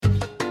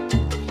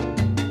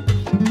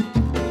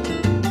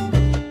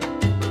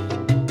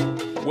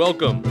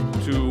Welcome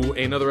to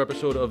another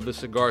episode of the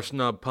Cigar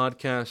Snob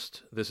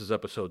Podcast. This is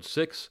episode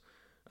 6.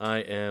 I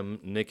am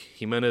Nick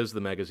Jimenez,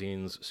 the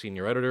magazine's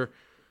senior editor,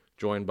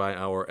 joined by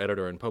our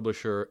editor and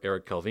publisher,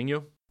 Eric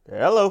Calvino.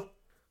 Hello.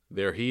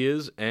 There he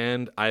is,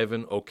 and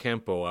Ivan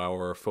Ocampo,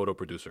 our photo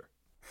producer.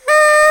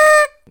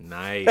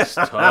 Nice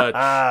touch.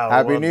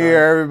 Happy New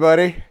Year,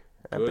 everybody.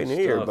 Happy New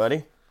Year,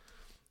 buddy.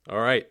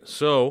 All right,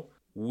 so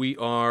we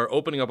are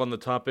opening up on the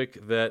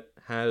topic that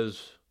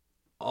has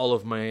all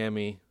of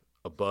Miami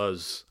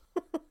abuzz,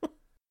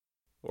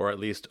 or at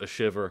least a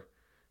shiver,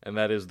 and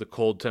that is the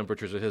cold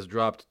temperatures. It has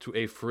dropped to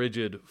a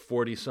frigid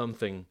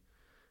 40-something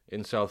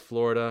in South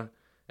Florida,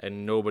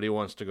 and nobody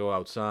wants to go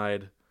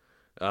outside.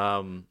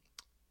 We're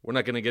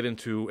not going to get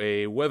into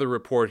a weather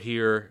report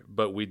here,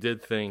 but we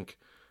did think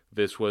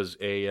this was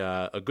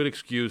a good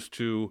excuse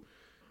to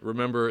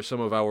remember some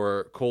of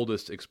our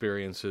coldest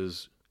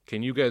experiences.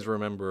 Can you guys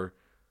remember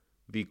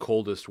the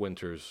coldest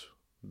winters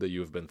that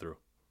you have been through?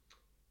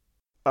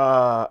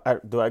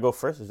 Do I go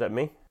first? Is that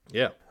me?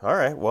 Yeah. All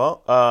right.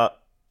 Well, I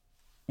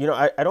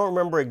don't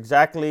remember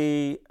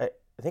exactly. I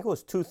think it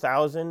was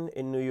 2000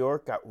 in New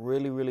York. Got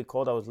really, really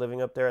cold. I was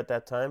living up there at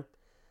that time.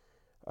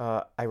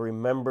 I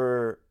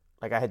remember,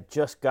 I had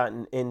just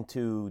gotten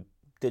into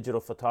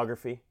digital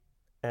photography,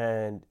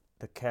 and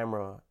the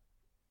camera,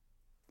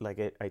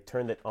 I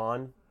turned it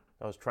on.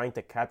 I was trying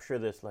to capture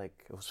this, it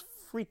was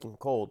freaking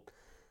cold.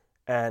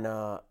 And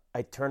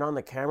I turn on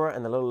the camera,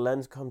 and the little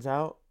lens comes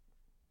out,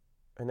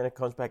 and then it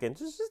comes back in,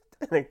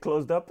 and it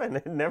closed up, and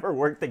it never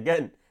worked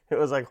again. It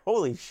was like,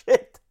 holy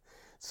shit.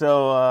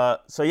 So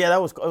yeah,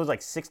 it was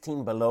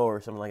 16 below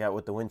or something like that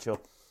with the wind chill.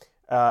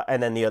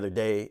 And then the other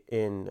day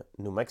in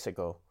New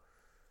Mexico,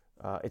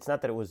 it's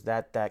not that it was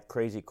that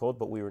crazy cold,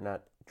 but we were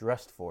not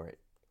dressed for it.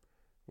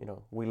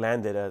 We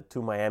landed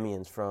 2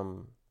 Miamians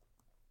from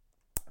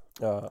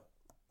the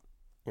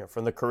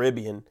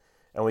Caribbean,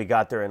 and we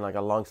got there in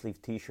a long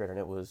sleeve T-shirt, and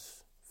it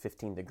was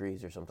 15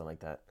 degrees or something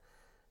like that.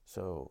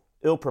 So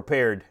ill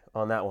prepared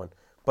on that one.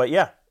 But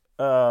yeah,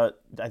 I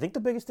think the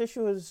biggest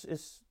issue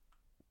is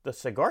the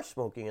cigar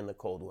smoking in the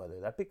cold weather.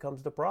 That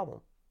becomes the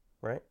problem,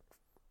 right?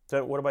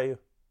 So what about you?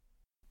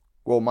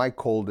 Well, my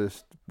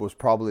coldest was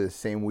probably the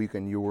same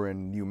weekend you were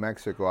in New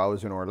Mexico. I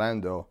was in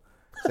Orlando.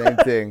 Same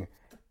thing.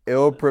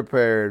 Ill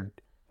prepared.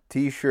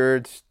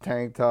 T-shirts,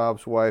 tank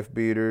tops, wife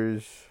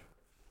beaters.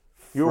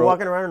 You were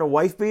walking around in a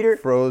wife beater?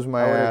 Froze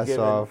my ass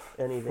off.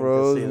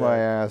 Froze my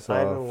ass off.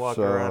 I've been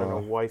walking around in a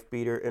wife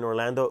beater in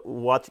Orlando.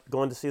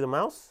 Going to see the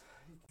mouse?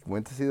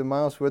 Went to see the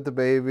mouse with the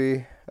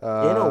baby. In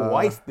a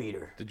wife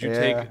beater. Did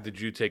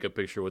you take a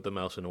picture with the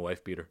mouse in a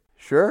wife beater?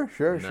 Sure.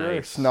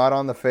 Nice. Snot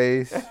on the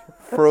face.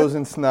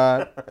 Frozen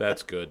snot.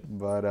 That's good.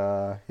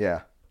 But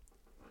yeah.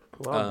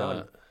 Well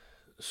done.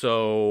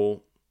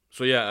 So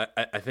yeah,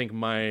 I think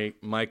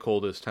my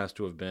coldest has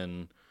to have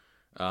been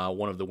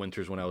one of the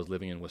winters when I was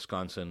living in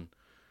Wisconsin.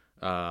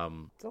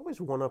 It's always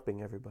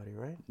one-upping everybody,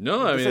 right?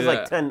 No, I mean, this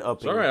is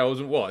 10-upping. Sorry, I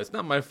wasn't. Well, it's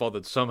not my fault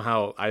that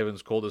somehow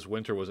Ivan's coldest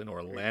winter was in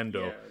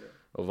Orlando,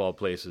 of all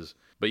places.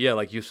 But yeah,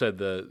 like you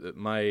said, it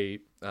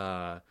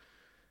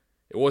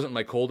wasn't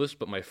my coldest,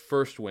 but my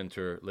first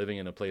winter living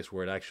in a place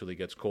where it actually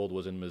gets cold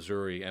was in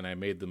Missouri, and I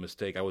made the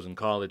mistake. I was in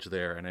college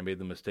there, and I made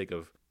the mistake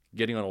of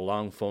getting on a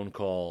long phone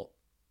call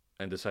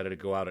and decided to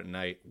go out at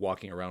night,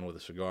 walking around with a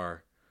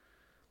cigar.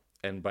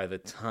 And by the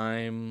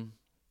time,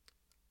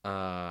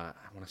 I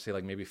want to say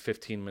maybe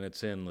 15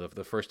 minutes in,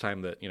 the first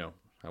time that,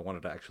 I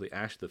wanted to actually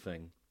ash the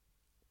thing,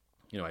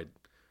 I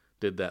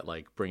did that,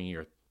 bringing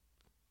your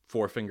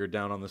forefinger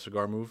down on the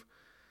cigar move.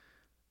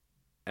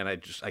 And I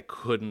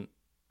couldn't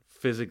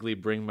physically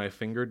bring my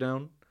finger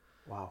down.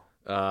 Wow.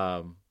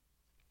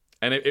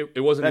 And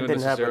it wasn't that even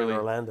didn't necessarily... happen in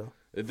Orlando.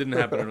 It didn't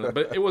happen,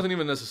 but it wasn't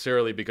even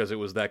necessarily because it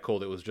was that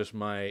cold. It was just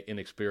my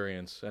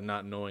inexperience and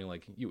not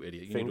knowing, you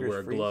idiot, you need to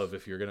wear a glove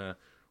if you're going to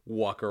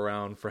walk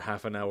around for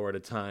half an hour at a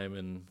time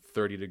in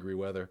 30-degree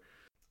weather.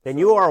 And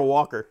you are a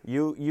walker.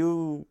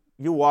 You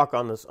walk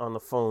on the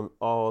phone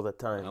all the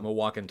time. I'm a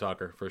walk and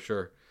talker for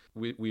sure.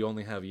 We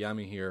only have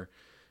Yami here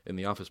in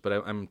the office,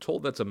 but I'm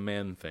told that's a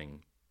man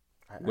thing.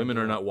 Women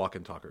are not walk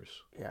and talkers.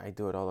 Yeah, I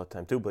do it all the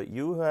time too. But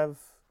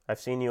I've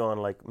seen you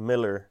on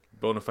Miller,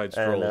 Bonafide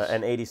strolls,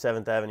 and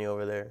 87th Avenue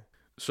over there.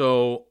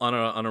 So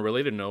on a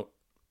related note,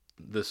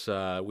 this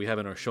we have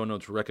in our show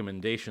notes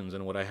recommendations,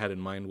 and what I had in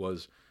mind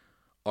was,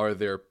 are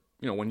there,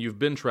 when you've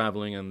been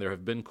traveling and there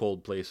have been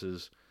cold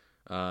places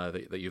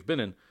that you've been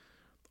in,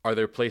 are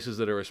there places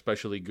that are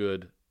especially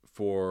good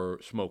for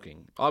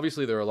smoking?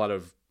 Obviously, there are a lot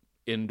of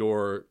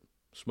indoor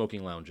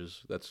smoking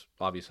lounges. That's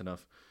obvious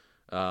enough.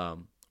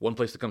 One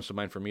place that comes to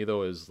mind for me,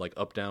 though, is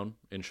Uptown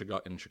in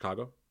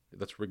Chicago.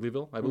 That's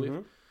Wrigleyville, I believe.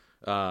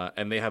 Mm-hmm.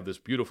 And they have this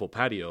beautiful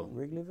patio.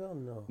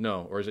 Wrigleyville?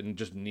 No, or is it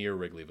just near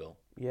Wrigleyville?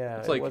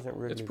 Yeah, it wasn't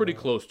Wrigleyville. It's pretty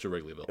close to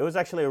Wrigleyville. It was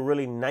actually a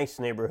really nice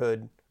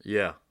neighborhood.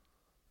 Yeah.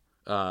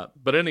 But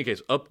in any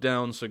case,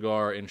 Uptown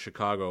Cigar in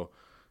Chicago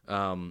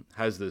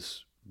has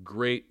this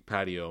great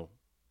patio,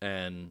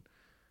 and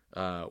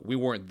we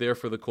weren't there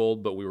for the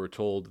cold, but we were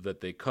told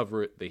that they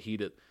cover it, they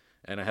heat it,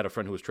 and I had a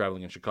friend who was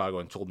traveling in Chicago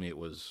and told me it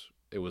was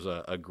it was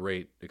a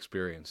great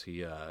experience.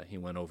 He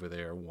went over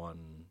there I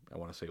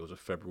want to say it was a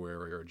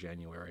February or a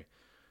January,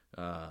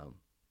 and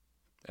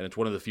it's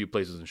one of the few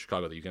places in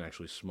Chicago that you can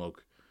actually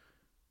smoke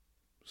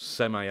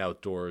semi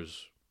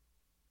outdoors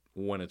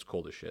when it's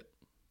cold as shit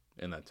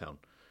in that town.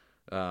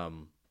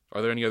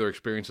 Are there any other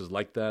experiences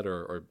like that,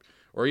 or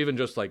even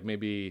just like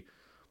maybe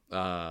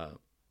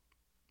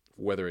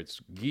whether it's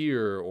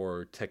gear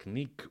or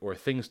technique or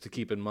things to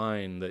keep in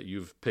mind that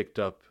you've picked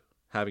up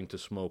having to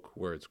smoke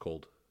where it's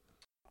cold?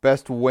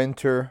 Best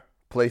winter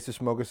place to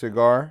smoke a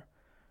cigar?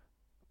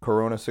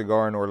 Corona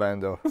Cigar in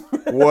Orlando.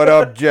 What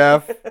up,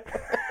 Jeff?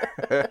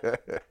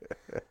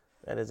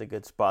 That is a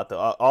good spot, though.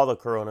 All the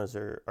Coronas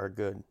are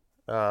good.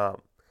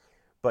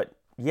 But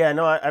yeah,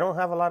 no, I don't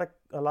have a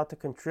lot to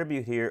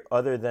contribute here,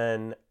 other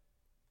than,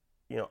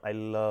 I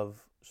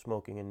love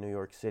smoking in New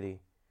York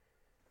City,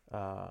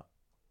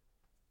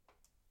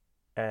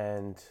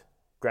 and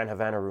Grand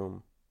Havana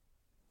Room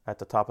at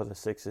the top of the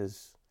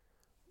Sixes,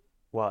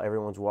 while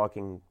everyone's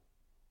walking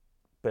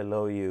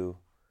below you,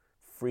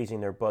 freezing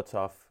their butts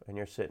off, and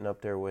you're sitting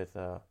up there with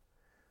a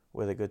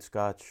good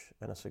scotch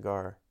and a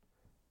cigar.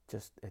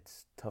 Just,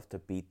 it's tough to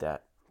beat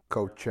that.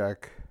 Coat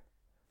check.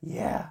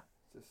 Yeah.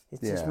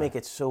 Just make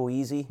it so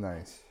easy.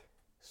 Nice.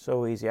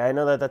 So easy. I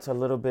know that's a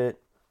little bit,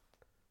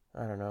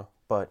 I don't know,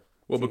 but...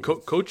 Well, but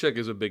coat check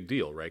is a big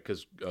deal, right?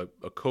 Because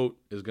a coat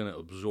is going to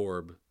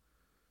absorb,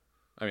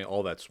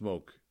 all that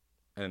smoke.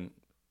 And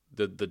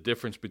the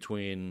difference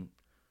between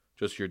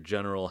just your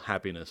general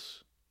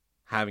happiness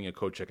having a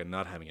coat check and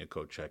not having a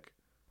coat check.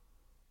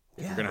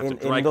 Yeah, you're going to have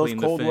to dry in those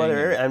clean cold the thing.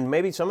 weather, and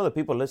maybe some of the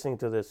people listening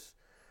to this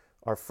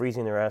are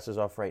freezing their asses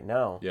off right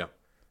now. Yeah.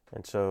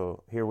 And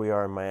so here we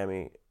are in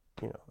Miami.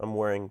 I'm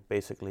wearing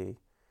basically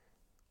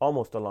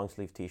almost a long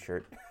sleeve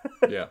T-shirt.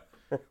 Yeah.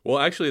 Well,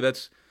 actually,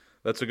 that's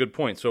a good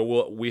point.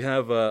 So we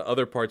have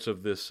other parts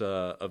of this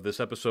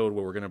episode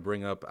where we're going to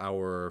bring up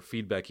our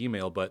feedback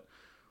email, but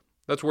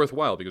that's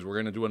worthwhile because we're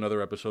going to do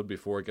another episode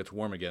before it gets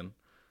warm again.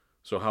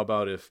 So how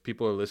about if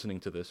people are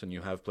listening to this and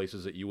you have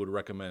places that you would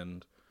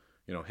recommend,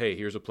 hey,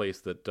 here's a place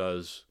that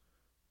does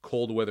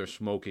cold weather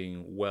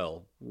smoking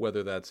well,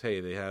 whether that's, hey,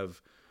 they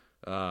have,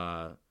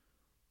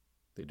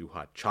 they do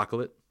hot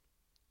chocolate,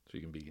 so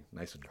you can be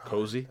nice and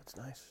cozy. That's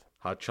nice.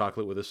 Hot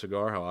chocolate with a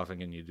cigar, how often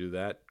can you do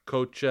that?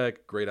 Coat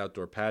check, great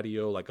outdoor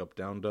patio like Up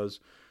Down does.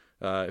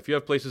 If you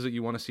have places that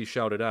you want to see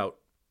shouted out,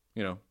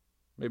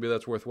 maybe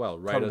that's worthwhile.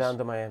 Come down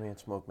to Miami and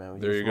smoke, man.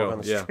 There you go.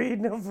 On the street,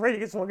 no afraid you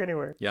can smoke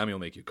anywhere. Yami will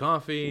make you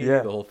coffee,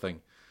 the whole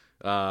thing.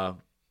 But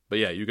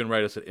yeah, you can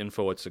write us at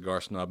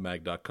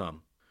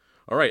info@cigarsnobmag.com.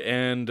 All right,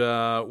 and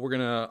we're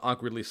going to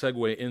awkwardly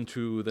segue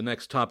into the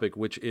next topic,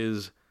 which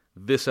is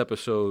this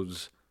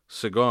episode's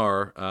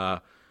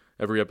cigar.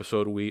 Every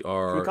episode we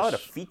are... Can we call it a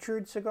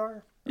featured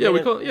cigar? Yeah,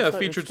 we call it a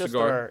featured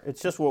cigar.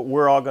 It's just what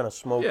we're all going to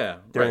smoke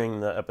during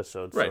the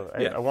episode. So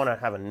right, I want to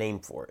have a name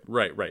for it.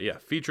 Right, yeah.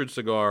 Featured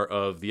cigar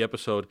of the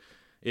episode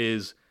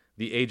is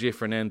the AJ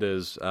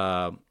Fernandez,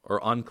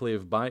 or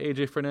Enclave by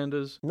AJ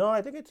Fernandez. No,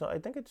 I think it's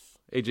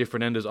AJ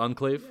Fernandez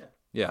Enclave.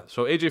 Yeah.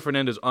 So AJ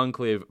Fernandez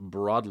Enclave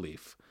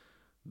Broadleaf,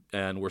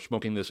 and we're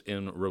smoking this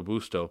in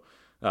Robusto.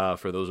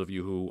 For those of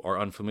you who are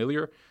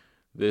unfamiliar,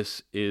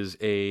 this is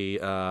a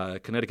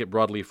Connecticut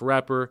broadleaf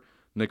wrapper,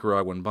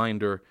 Nicaraguan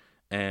binder,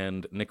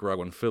 and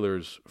Nicaraguan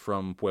fillers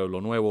from Pueblo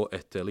Nuevo,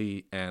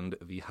 Esteli, and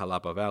the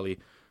Jalapa Valley.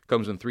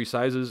 Comes in 3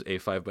 sizes: a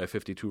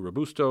 5x52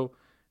 Robusto,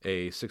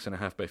 a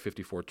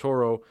 6.5x54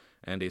 Toro,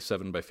 and a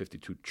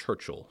 7x52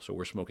 Churchill. So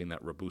we're smoking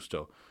that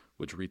Robusto,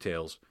 which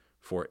retails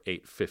for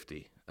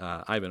 $8.50.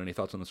 Ivan, any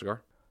thoughts on the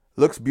cigar?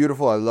 Looks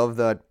beautiful. I love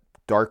that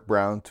dark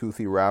brown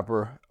toothy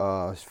wrapper.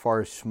 As far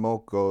as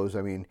smoke goes,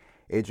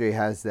 AJ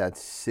has that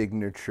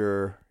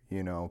signature,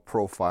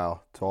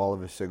 profile to all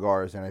of his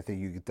cigars, and I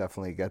think you could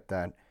definitely get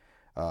that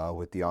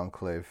with the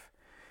Enclave.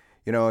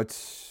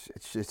 It's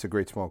a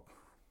great smoke.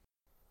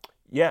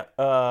 Yeah,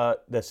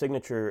 the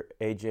signature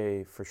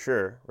AJ for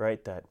sure,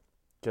 right? That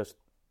just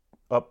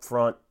up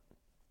front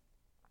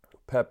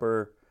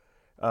pepper,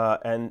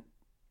 and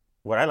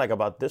what I like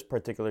about this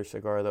particular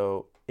cigar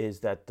though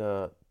is that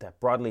that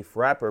broadleaf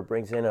wrapper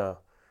brings in a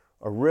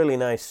really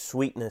nice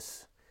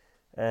sweetness.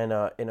 And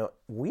in a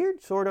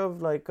weird sort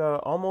of like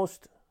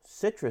almost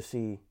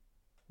citrusy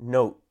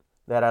note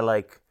that I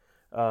like.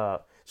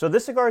 So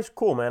this cigar is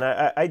cool, man.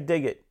 I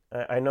dig it.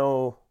 I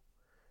know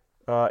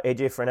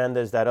AJ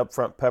Fernandez, that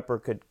upfront pepper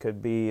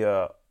could be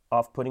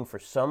off-putting for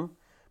some,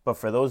 but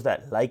for those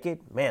that like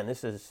it, man,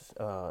 this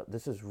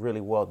is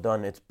really well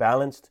done. It's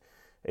balanced.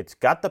 It's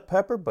got the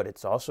pepper, but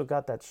it's also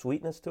got that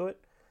sweetness to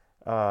it.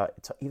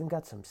 It's even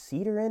got some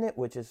cedar in it,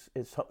 which is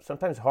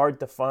sometimes hard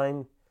to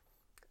find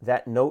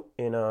that note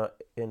in a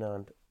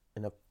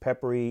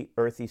peppery,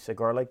 earthy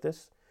cigar like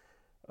this.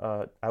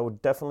 I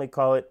would definitely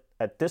call it,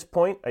 at this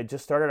point, I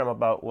just started, I'm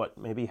about,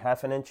 maybe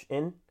half an inch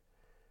in,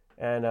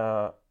 and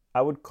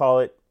I would call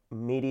it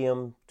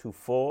medium to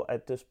full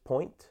at this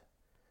point.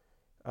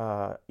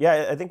 I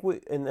think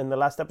in the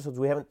last episodes,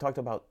 we haven't talked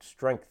about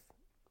strength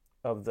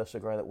of the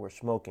cigar that we're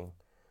smoking,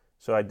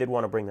 so I did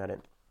want to bring that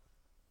in.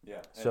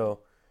 Yeah. So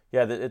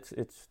Yeah,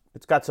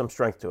 it's got some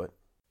strength to it.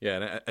 Yeah,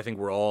 and I think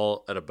we're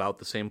all at about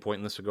the same point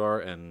in the cigar,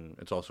 and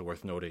it's also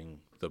worth noting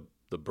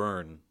the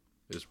burn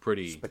is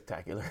pretty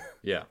Spectacular.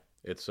 Yeah,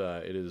 it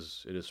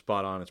is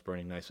spot on. It's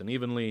burning nice and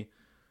evenly.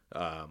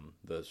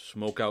 The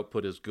smoke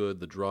output is good.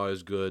 The draw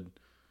is good.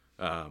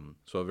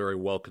 So a very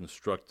well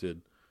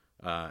constructed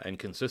and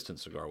consistent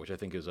cigar, which I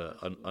think is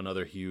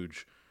another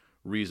huge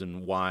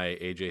reason why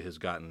AJ has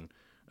gotten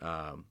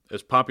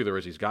as popular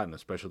as he's gotten,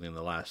 especially in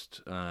the last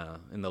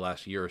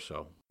year or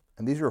so.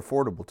 And these are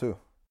affordable too.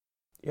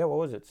 Yeah, what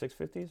was it?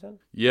 $650 you said?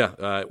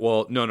 Yeah.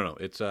 Well, no.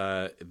 It's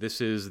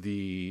this is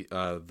the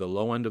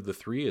low end of the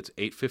three. It's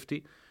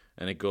 $850,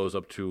 and it goes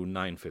up to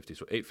 $950.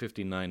 So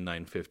 $850,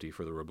 $950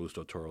 for the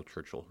Robusto, Toro,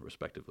 Churchill,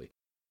 respectively.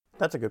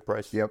 That's a good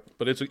price. Yep.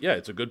 But it's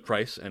a good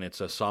price, and it's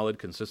a solid,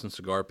 consistent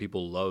cigar.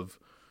 People love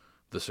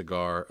the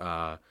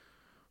cigar.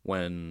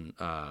 When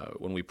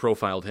we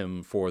profiled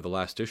him for the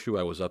last issue,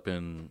 I was up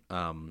in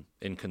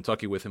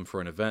Kentucky with him for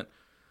an event,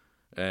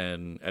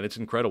 and it's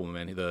incredible,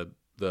 man.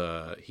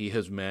 He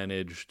has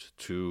managed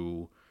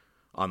to,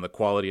 on the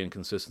quality and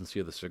consistency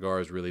of the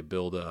cigars, really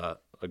build a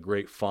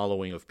great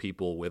following of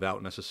people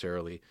without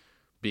necessarily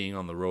being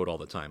on the road all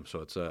the time.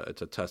 So it's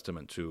a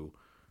testament to,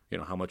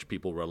 how much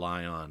people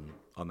rely on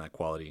that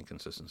quality and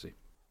consistency.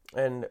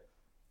 And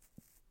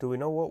do we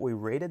know what we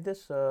rated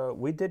this?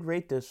 We did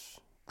rate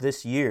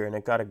this year, and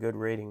it got a good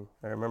rating.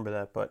 I remember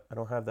that, but I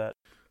don't have that.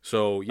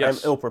 So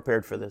yes, I'm ill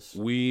prepared for this.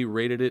 We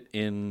rated it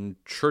in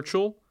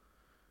Churchill.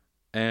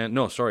 And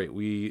no, sorry,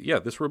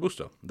 this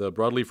Robusto, the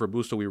broadleaf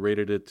Robusto, we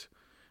rated it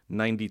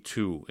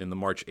 92 in the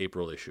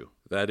March-April issue.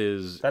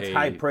 That's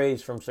high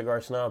praise from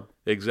Cigar Snob.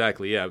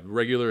 Exactly, yeah.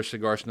 Regular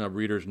Cigar Snob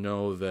readers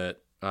know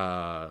that.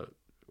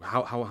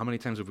 How many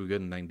times have we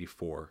gotten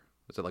 94?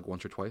 Is it like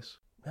once or twice?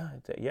 Yeah,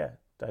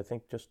 I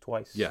think just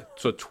twice. Yeah,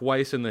 so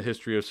twice in the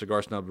history of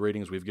Cigar Snob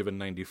ratings, we've given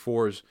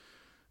 94s.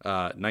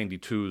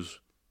 92s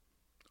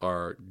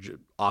are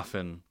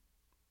often,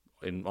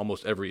 in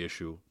almost every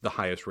issue, the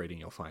highest rating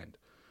you'll find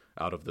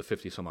out of the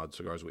 50-some-odd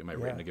cigars we might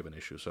rate in a given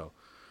issue. So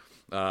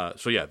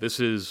yeah, this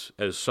is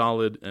as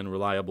solid and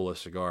reliable a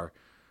cigar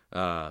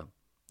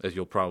as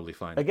you'll probably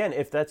find. Again,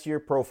 if that's your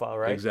profile,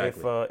 right?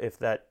 Exactly. If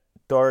that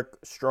dark,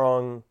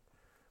 strong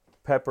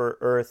pepper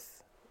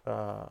earth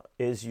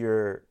is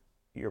your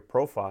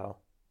profile,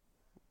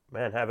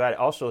 man, have at it.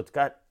 Also, it's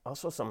got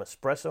some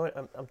espresso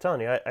in it. I'm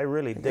telling you, I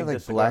really dig like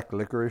this cigar. black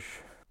licorice.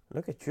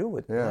 Look at you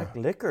with black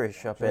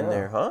licorice up in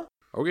there, huh?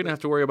 Are we going to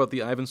have to worry about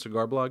the Ivan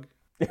Cigar Blog?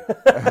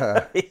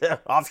 Yeah,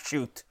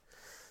 offshoot.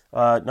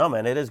 No,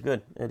 man, it is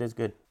good. It is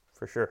good,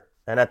 for sure.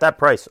 And at that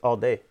price, all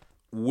day.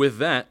 With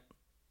that,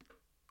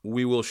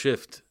 we will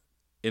shift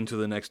into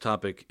the next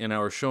topic in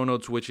our show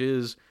notes, which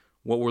is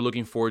what we're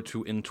looking forward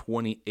to in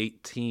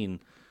 2018.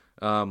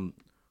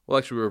 We'll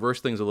actually reverse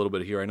things a little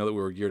bit here. I know that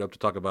we were geared up to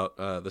talk about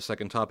the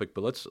second topic,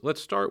 but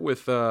let's start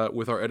with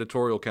our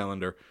editorial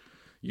calendar.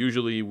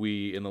 Usually,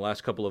 we in the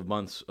last couple of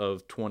months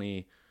of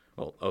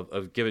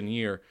a given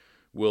year,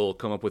 we'll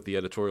come up with the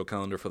editorial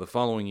calendar for the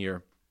following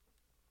year,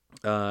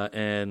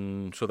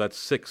 and so that's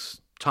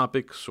 6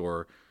 topics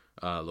or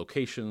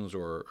locations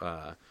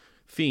or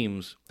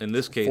themes. In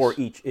this case, for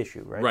each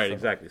issue, right? Right, so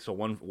exactly. So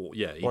one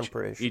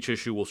per issue. Each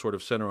issue will sort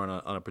of center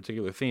on a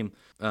particular theme.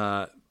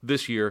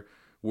 This year,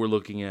 we're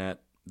looking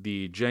at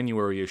the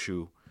January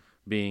issue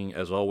being,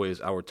 as always,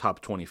 our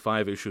top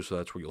 25 issue. So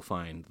that's where you'll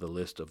find the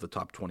list of the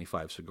top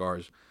 25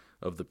 cigars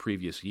of the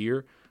previous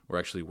year. We're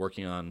actually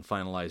working on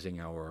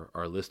finalizing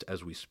our list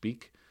as we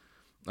speak.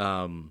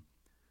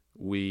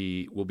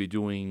 We will be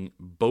doing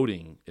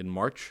boating in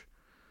March.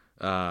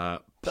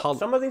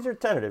 Some of these are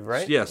tentative,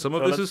 right? Yeah, some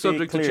of this is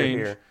subject to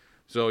change. Here.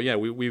 So yeah,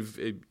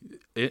 we've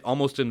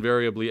almost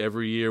invariably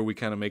every year we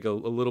kind of make a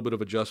little bit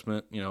of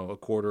adjustment. A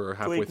quarter or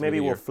halfway through maybe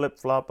the year. We'll flip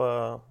flop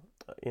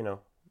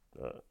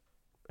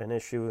an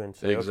issue and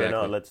say, Exactly. Okay,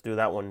 no, let's do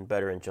that one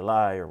better in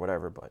July or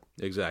whatever. But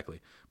exactly.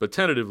 But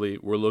tentatively,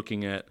 we're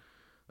looking at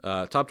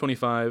top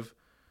 25,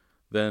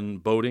 then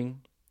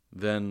boating,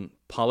 then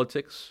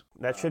politics.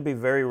 That should be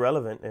very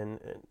relevant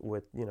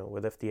with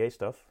FDA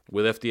stuff.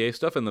 With FDA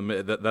stuff, and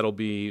that'll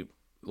be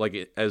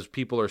like as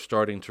people are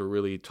starting to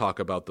really talk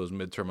about those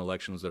midterm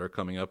elections that are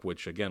coming up.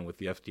 Which again, with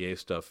the FDA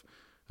stuff,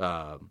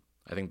 I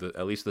think that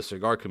at least the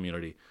cigar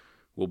community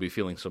will be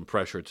feeling some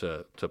pressure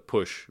to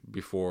push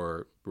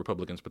before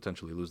Republicans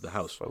potentially lose the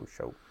House. So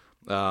show.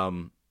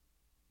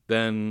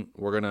 Then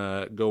we're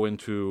gonna go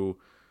into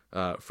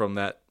from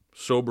that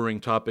sobering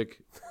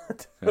topic.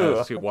 Watch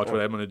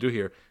what I'm going to do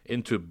here.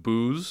 Into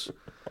booze.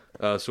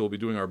 So we'll be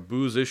doing our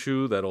booze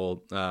issue.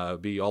 That'll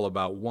be all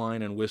about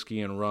wine and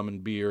whiskey and rum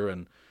and beer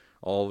and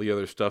all the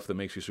other stuff that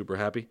makes you super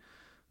happy.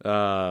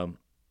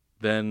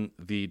 Then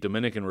the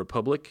Dominican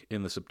Republic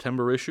in the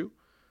September issue.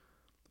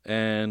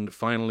 And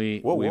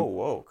finally...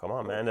 Whoa. Come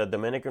on, man. The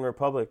Dominican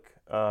Republic,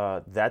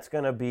 that's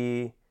going to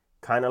be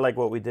kind of like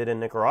what we did in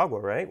Nicaragua,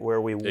 right?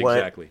 Where we went...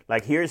 Exactly.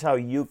 Like, here's how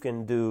you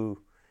can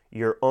do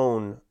your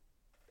own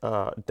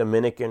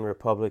Dominican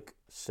Republic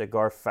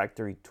cigar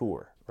factory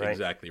tour, right?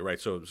 Exactly, right.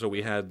 So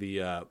we had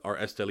the our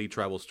Esteli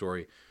travel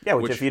story. Yeah,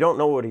 which if you don't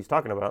know what he's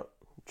talking about,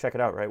 check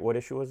it out, right? What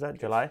issue was that?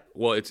 July?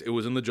 Well, it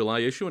was in the July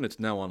issue, and it's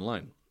now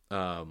online.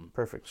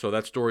 Perfect. So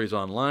that story is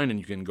online, and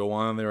you can go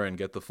on there and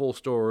get the full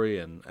story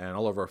and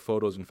all of our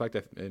photos. In fact,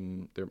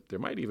 and there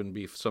might even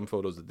be some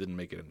photos that didn't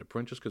make it into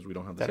print just because we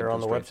don't have the That same are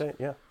on the constraints.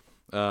 website?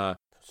 Yeah.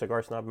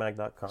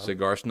 CigarSnobMag.com.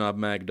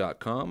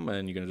 CigarSnobMag.com,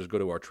 and you can just go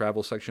to our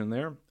travel section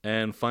there.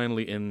 And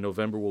finally, in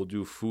November, we'll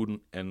do food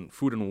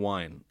and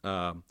wine.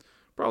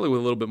 Probably with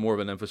a little bit more of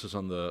an emphasis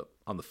on the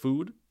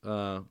food,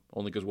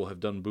 only because we'll have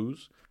done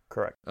booze.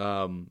 Correct.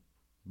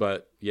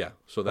 But yeah,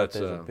 so But that's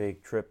there's a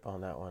big trip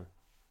on that one.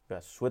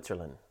 That's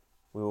Switzerland.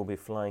 We will be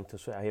flying to.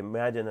 I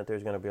imagine that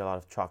there's going to be a lot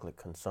of chocolate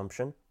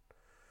consumption.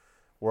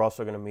 We're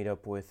also going to meet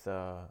up with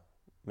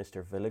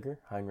Mr. Villiger,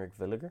 Heinrich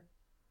Villiger.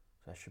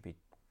 That should be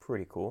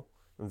pretty cool.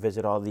 And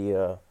visit all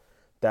the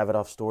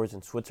Davidoff stores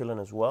in Switzerland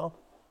as well.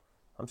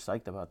 I'm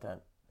psyched about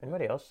that.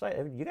 Anybody else?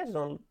 You guys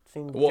don't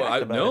seem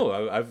jacked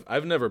about it.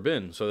 I've never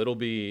been, so it'll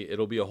be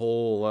a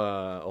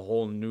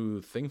whole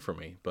new thing for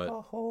me. But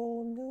a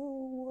whole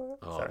new world.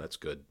 Oh, Sorry. that's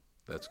good.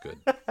 That's good.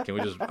 Can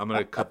we just? I'm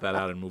gonna cut that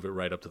out and move it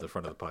right up to the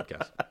front of the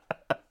podcast.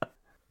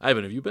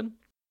 Ivan, have you been?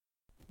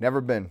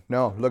 Never been.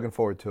 No, looking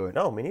forward to it.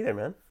 No, me neither,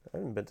 man. I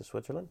haven't been to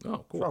Switzerland. Oh,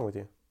 cool. What's wrong with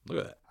you? Look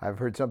at that. I've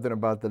heard something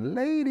about the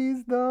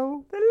ladies,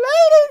 though. The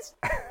ladies!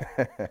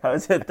 How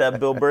is it that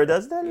Bill Burr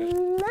does? The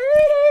ladies!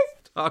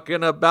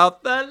 Talking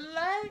about the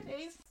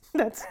ladies.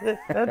 That's it.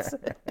 That's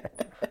it.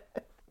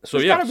 So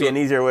There's yeah, gotta be an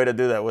easier way to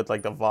do that with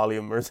like the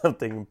volume or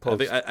something. In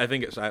post. I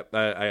think it's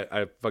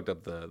I fucked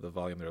up the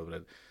volume there a little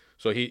bit.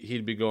 So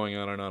he'd be going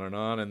on and on and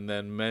on, and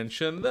then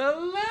mention the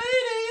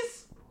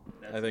ladies.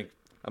 I think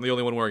I'm the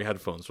only one wearing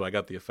headphones, so I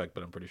got the effect,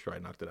 but I'm pretty sure I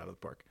knocked it out of the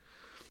park.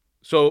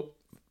 So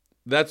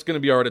that's going to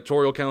be our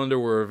editorial calendar.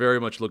 We're very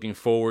much looking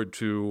forward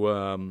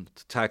to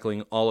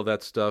tackling all of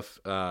that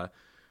stuff.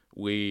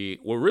 We're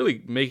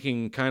really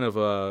making kind of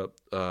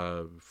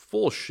a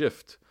full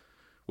shift,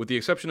 with the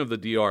exception of the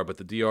DR, but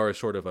the DR is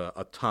sort of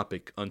a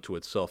topic unto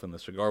itself in the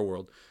cigar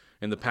world.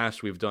 In the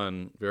past, we've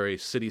done very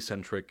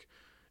city-centric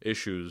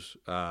issues,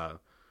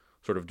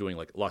 sort of doing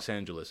like Los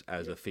Angeles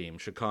as a theme,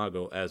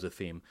 Chicago as a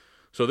theme.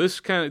 So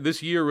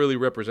this year really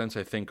represents,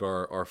 I think,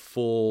 our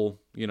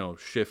full,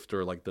 shift,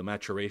 or like the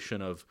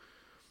maturation of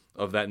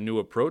that new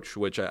approach,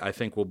 which I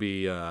think will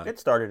be. It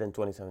started in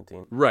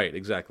 2017. Right,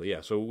 exactly,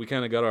 yeah. So we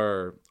kind of got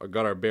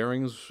our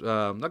bearings,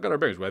 not got our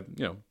bearings, but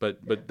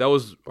that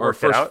was our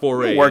first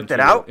foray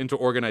into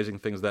organizing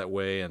things that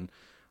way, and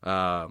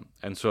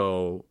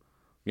so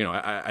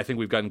I think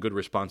we've gotten good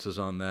responses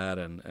on that,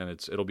 and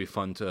it'll be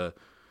fun to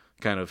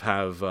kind of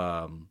have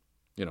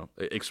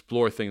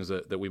explore things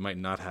that we might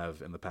not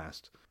have in the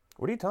past.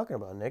 What are you talking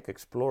about, Nick?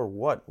 Explore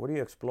what? What are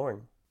you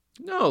exploring?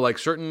 No, like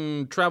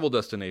certain travel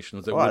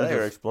destinations that I thought you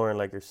were exploring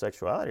like your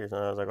sexuality or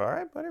something. I was like, all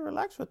right, buddy,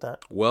 relax with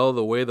that. Well,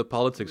 the way the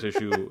politics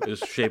issue is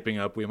shaping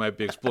up, we might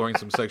be exploring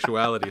some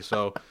sexuality,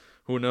 so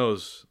who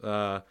knows?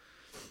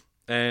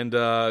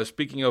 And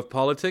speaking of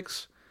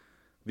politics,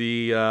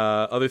 the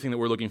other thing that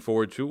we're looking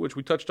forward to, which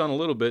we touched on a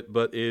little bit,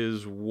 but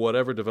is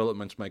whatever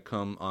developments might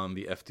come on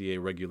the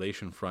FDA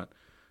regulation front.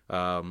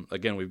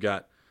 Again, we've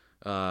got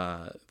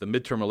the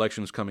midterm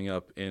elections coming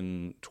up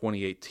in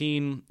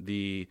 2018.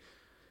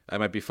 I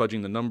might be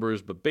fudging the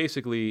numbers, but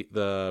basically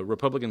the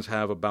Republicans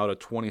have about a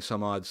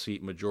 20-some-odd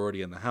seat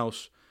majority in the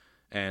House,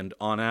 and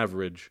on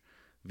average,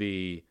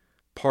 the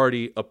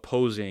party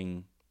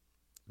opposing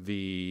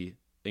the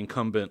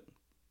incumbent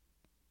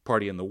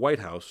party in the White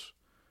House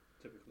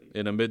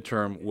in a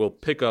midterm will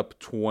pick up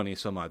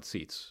 20-some-odd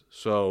seats.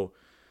 So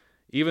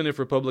even if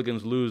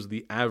Republicans lose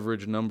the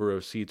average number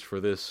of seats for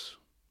this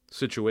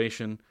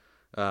situation,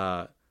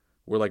 we're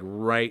like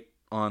right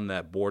on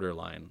that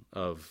borderline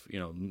of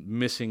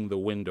missing the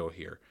window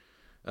here.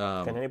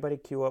 Can anybody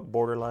cue up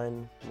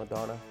Borderline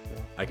Madonna?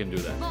 I can do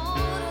that.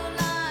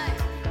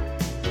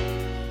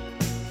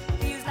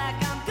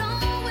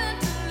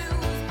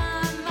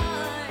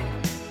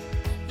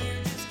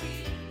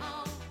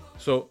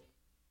 So,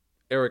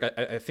 Eric,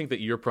 I think that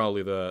you're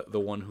probably the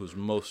one who's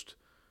most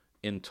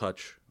in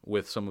touch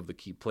with some of the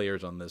key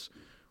players on this.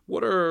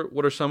 What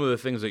are some of the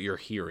things that you're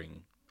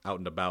hearing out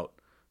and about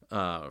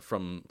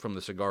from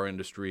the cigar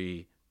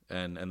industry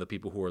and the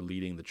people who are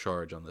leading the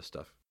charge on this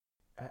stuff?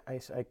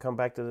 I come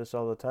back to this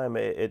all the time.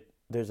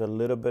 There's a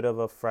little bit of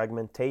a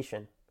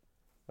fragmentation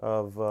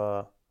of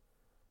on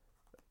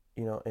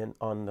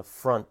the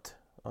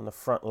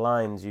front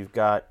lines. You've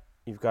got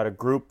a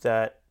group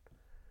that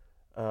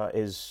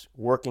is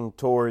working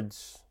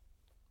towards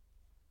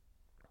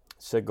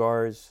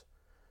cigars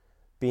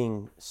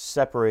being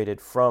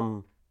separated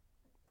from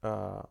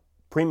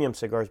premium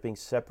cigars being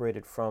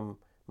separated from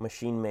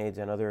machine maids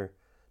and other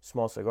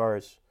small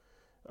cigars,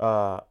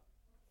 and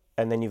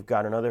then you've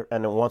got another,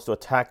 and it wants to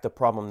attack the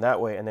problem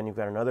that way, and then you've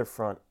got another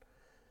front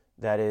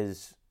that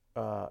is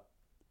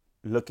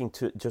looking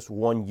to just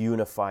one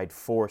unified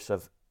force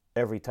of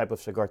every type of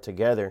cigar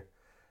together,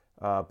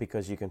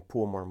 because you can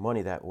pool more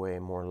money that way,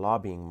 more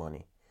lobbying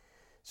money.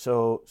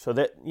 So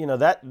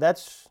that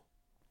that's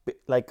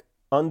like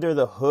under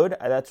the hood.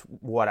 That's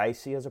what I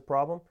see as a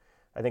problem.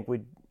 I think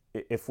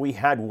if we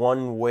had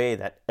one way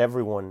that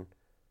everyone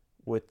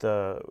with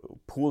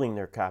pooling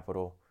their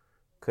capital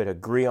could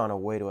agree on a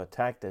way to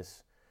attack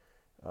this,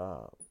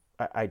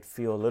 I'd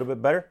feel a little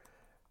bit better.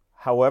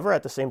 However,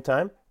 at the same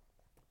time,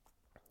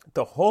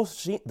 the whole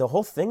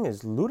thing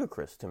is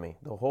ludicrous to me.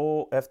 The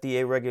whole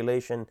FDA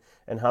regulation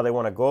and how they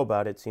want to go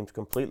about it seems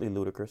completely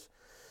ludicrous.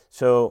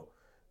 So,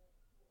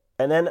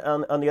 and then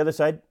on the other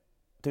side,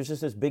 there's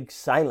just this big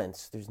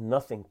silence. There's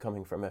nothing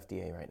coming from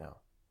FDA right now.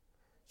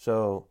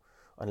 So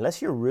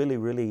unless you're really,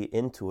 really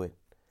into it,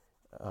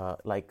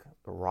 like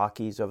the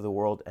Rockies of the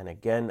world, and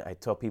again, I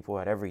tell people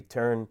at every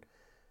turn,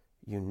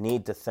 you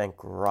need to thank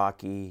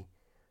Rocky,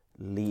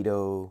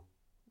 Lido,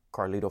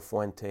 Carlito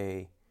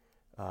Fuente,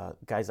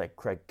 guys like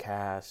Craig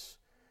Cass.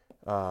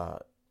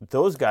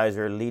 Those guys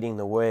are leading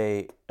the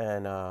way,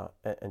 and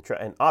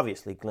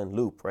obviously Glenn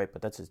Loop, right?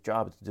 But that's his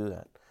job to do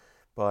that.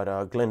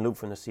 But Glenn Loop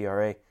from the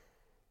CRA,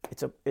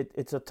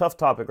 it's a tough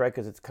topic, right?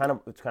 Because it's kind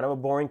of a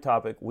boring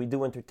topic. We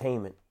do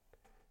entertainment,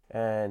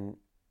 and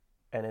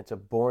it's a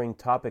boring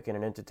topic in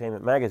an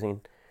entertainment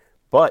magazine.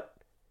 But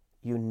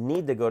you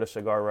need to go to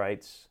Cigar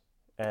Rights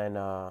and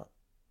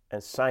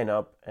sign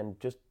up and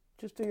just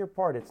do your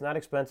part. It's not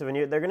expensive, and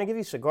they're going to give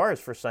you cigars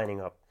for signing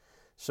up.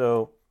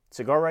 So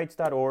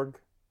cigarrights.org,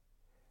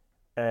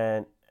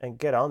 and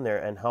get on there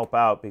and help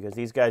out, because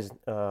these guys,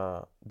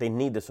 they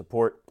need the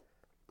support,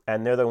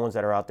 and they're the ones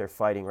that are out there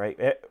fighting, right?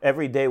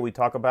 Every day we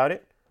talk about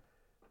it,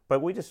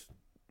 but we just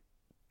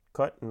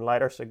cut and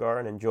light our cigar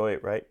and enjoy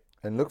it, right?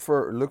 And look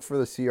for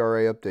the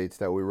CRA updates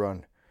that we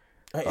run.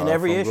 In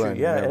every issue, Glenn,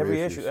 yeah, in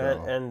every issue.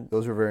 So And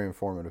those are very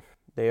informative.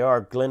 they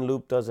are. Glenn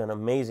Loop does an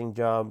amazing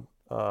job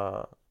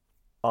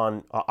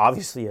on,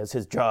 obviously as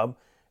his job,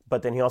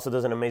 but then he also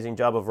does an amazing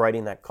job of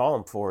writing that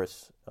column for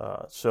us.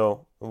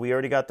 So we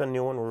already got the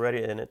new one. We're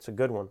ready, and it's a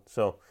good one.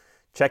 So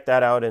check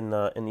that out in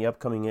the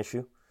upcoming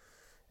issue.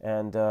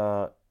 And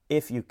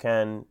if you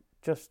can,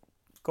 just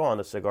go on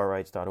to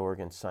cigarrights.org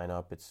and sign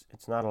up.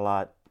 It's not a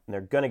lot. And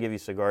they're going to give you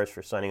cigars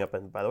for signing up.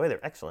 And by the way,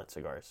 they're excellent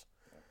cigars.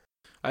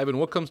 Ivan,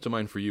 what comes to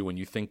mind for you when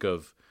you think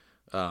of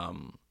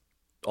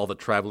all the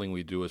traveling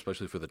we do,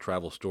 especially for the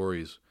travel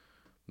stories,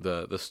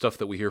 the stuff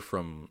that we hear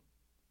from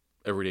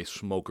everyday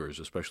smokers,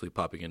 especially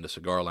popping into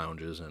cigar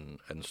lounges and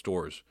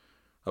stores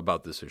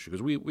about this issue?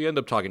 Because we end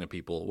up talking to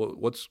people.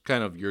 What's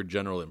kind of your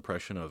general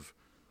impression of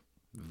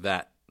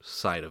that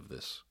side of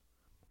this?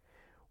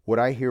 What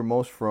I hear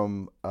most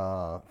from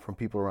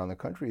people around the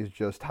country is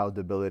just how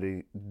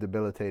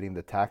debilitating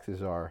the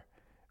taxes are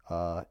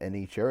in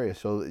each area.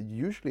 So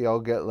usually I'll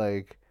get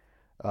like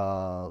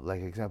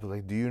examples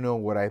like, do you know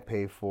what I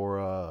pay for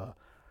an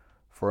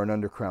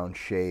undercrown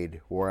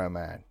shade where I'm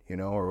at,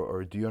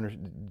 or do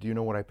you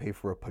know what I pay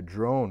for a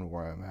Padron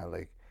where I'm at?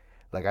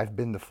 Like I've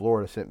been to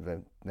Florida,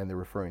 and they're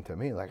referring to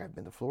me, like I've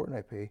been to Florida and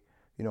I pay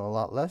a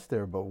lot less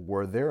there, but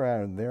where they're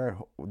at and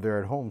they're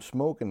at home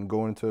smoking,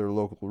 going to their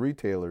local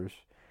retailers,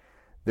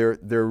 they're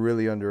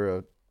really under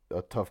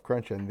a tough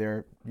crunch, and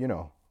they're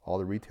all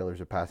the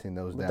retailers are passing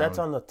those down. That's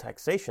on the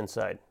taxation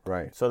side.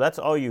 Right. So that's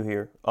all you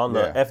hear. On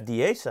the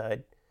FDA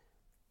side,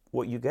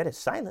 what you get is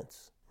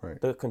silence. Right.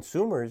 The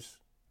consumers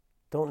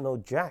don't know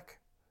jack.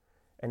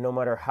 And no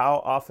matter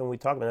how often we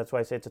talk about it, that's why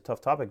I say it's a tough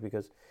topic,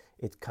 because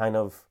it's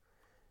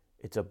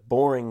a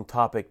boring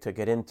topic to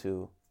get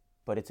into,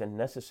 but it's a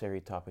necessary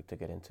topic to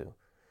get into.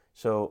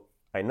 So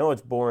I know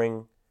it's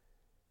boring,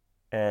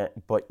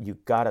 but you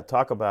got to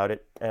talk about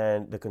it,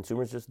 and the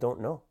consumers just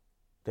don't know.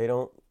 They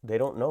don't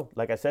know.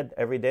 Like I said,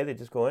 every day they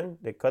just go in,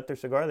 they cut their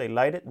cigar, they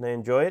light it, and they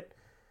enjoy it,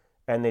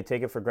 and they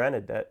take it for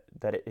granted that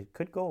it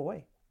could go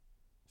away.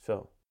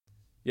 So,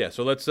 yeah.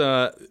 So let's.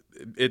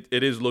 It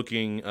is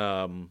looking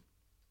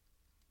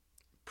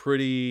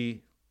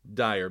pretty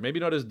dire. Maybe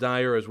not as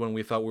dire as when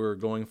we thought we were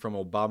going from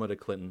Obama to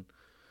Clinton,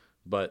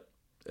 but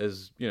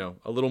as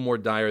a little more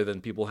dire than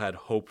people had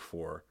hoped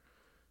for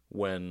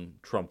when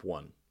Trump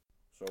won.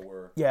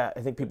 So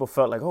I think people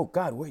felt like, oh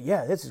God,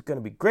 this is going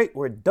to be great.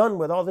 We're done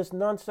with all this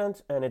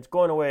nonsense, and it's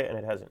going away, and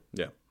it hasn't.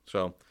 Yeah.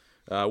 So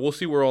we'll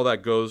see where all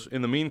that goes.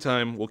 In the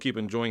meantime, we'll keep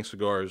enjoying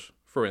cigars.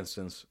 For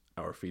instance,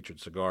 our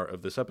featured cigar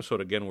of this episode.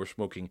 Again, we're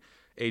smoking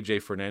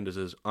AJ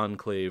Fernandez's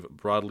Enclave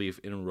Broadleaf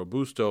in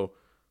Robusto.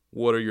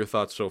 What are your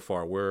thoughts so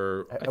far?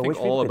 We're, I think,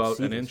 all about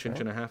an inch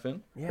and a half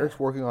in. Yeah. Eric's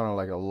working on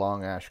a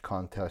long ash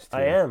contest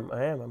here. I am.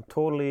 I'm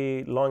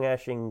totally long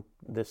ashing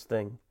this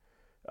thing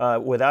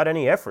without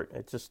any effort.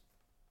 It's just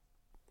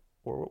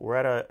we're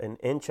at an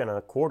inch and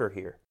a quarter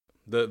here.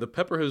 The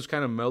pepper has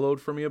kind of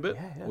mellowed for me a bit,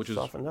 which is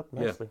softened up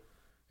nicely.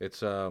 Yeah,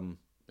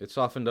 it's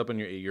softened up, and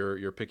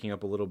you're picking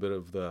up a little bit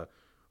of the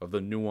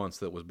nuance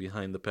that was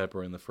behind the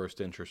pepper in the first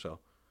inch or so,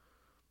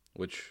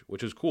 which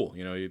is cool.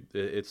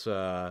 It's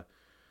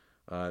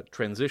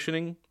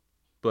transitioning,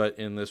 but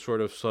in this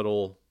sort of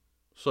subtle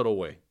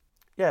way.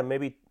 Yeah,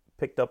 maybe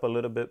picked up a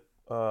little bit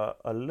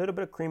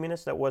of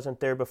creaminess that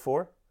wasn't there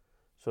before,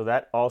 so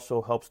that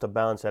also helps to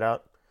balance it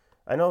out.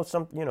 I know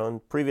in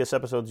previous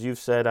episodes you've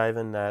said,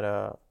 Ivan,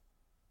 that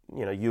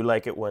you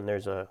like it when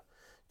there's a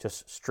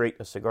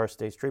cigar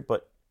stays straight,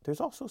 but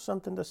there's also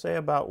something to say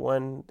about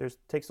when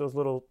takes those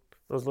little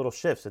those little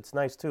shifts. It's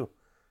nice too.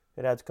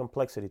 It adds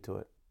complexity to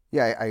it.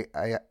 Yeah,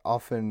 I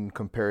often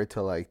compare it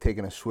to like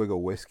taking a swig of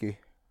whiskey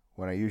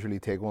when I usually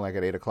take one like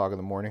at 8 o'clock in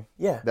the morning.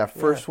 Yeah. That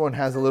first one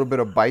has a little bit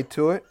of bite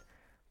to it,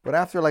 but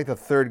after like the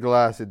third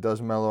glass, it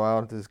does mellow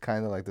out. It's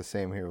kind of like the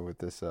same here with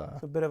this.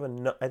 It's a bit of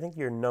a. I think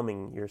you're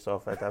numbing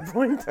yourself at that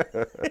point.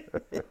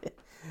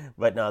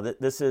 But no,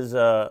 this is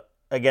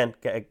again.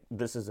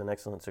 This is an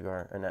excellent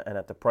cigar, and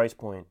at the price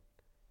point,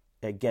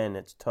 again,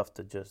 it's tough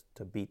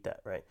to beat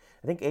that, right?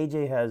 I think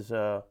AJ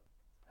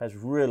has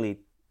really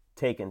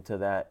taken to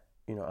that.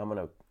 You know, I'm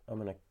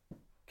gonna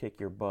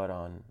kick your butt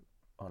on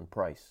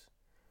price,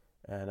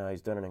 and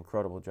he's done an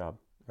incredible job.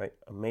 Right,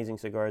 amazing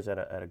cigars at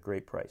a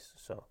great price.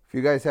 So if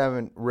you guys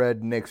haven't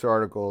read Nick's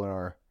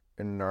article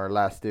in our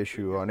last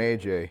issue on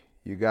AJ,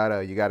 you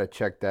gotta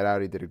check that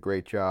out. He did a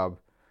great job.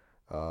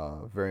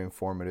 Very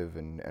informative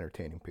and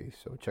entertaining piece.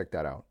 So check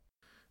that out.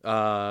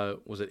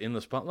 Was it In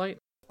the Spotlight?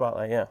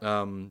 Spotlight, yeah.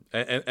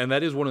 And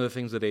that is one of the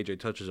things that AJ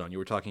touches on. You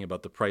were talking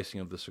about the pricing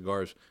of the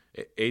cigars.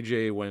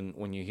 AJ,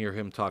 when you hear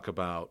him talk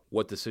about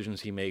what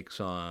decisions he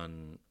makes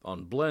on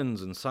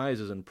blends and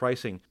sizes and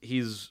pricing,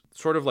 he's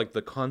sort of like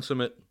the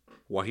consummate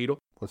Guajiro.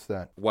 What's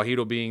that?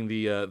 Guajiro being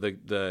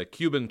the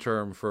Cuban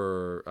term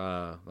for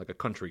like a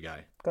country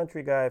guy.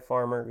 Country guy,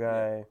 farmer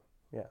guy,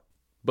 yeah.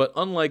 But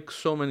unlike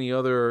so many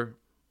other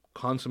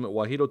consummate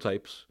Guajiro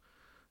types,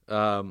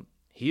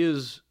 he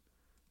is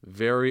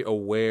very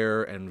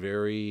aware and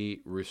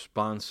very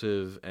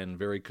responsive and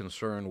very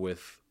concerned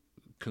with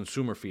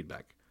consumer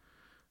feedback,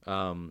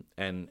 and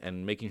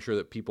making sure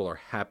that people are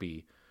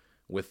happy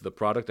with the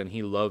product. And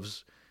he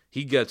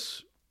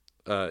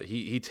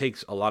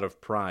takes a lot of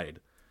pride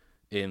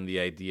in the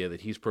idea that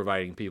he's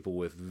providing people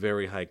with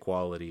very high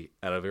quality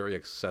at a very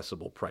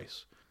accessible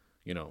price.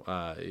 You know,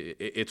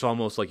 it's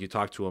almost like you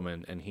talk to him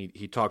and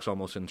he talks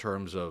almost in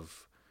terms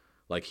of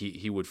like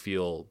he would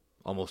feel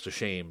almost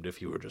ashamed if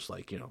he were just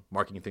like, you know,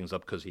 marking things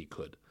up because he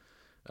could,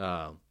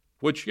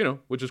 which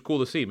is cool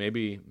to see.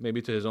 Maybe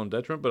to his own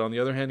detriment, but on the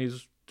other hand,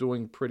 he's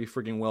doing pretty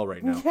freaking well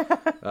right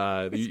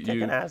now. He's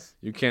kicking ass.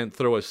 You can't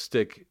throw a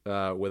stick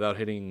without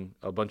hitting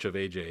a bunch of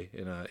AJ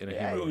in a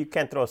humidor. You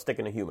can't throw a stick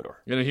in a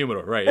humidor. In a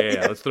humidor, right?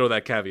 Yeah. Let's throw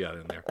that caveat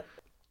in there.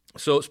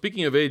 So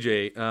speaking of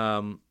AJ,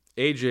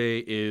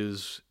 AJ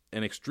is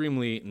an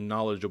extremely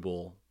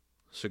knowledgeable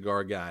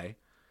cigar guy.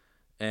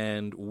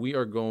 And we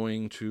are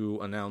going to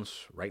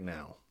announce right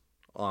now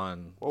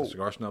on the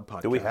Cigar Snob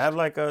podcast. Do we have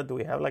like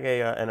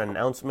an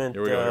announcement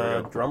Here we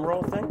go. Drum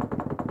roll thing?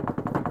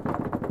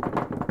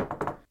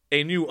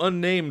 A new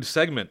unnamed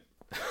segment.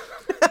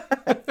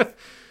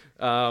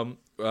 The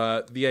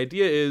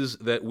idea is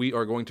that we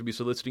are going to be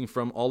soliciting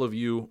from all of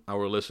you,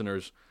 our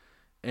listeners,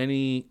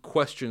 any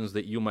questions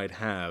that you might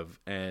have,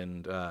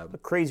 and the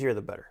crazier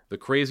the better. The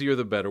crazier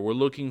the better. We're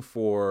looking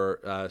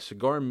for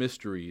cigar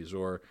mysteries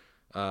or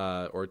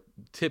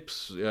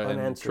tips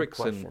and tricks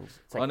questions. and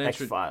it's like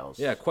unanswered X-Files.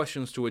 Yeah,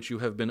 questions to which you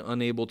have been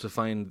unable to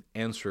find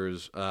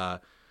answers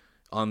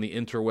on the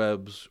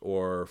interwebs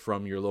or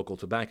from your local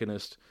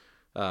tobacconist.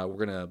 We're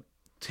gonna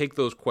take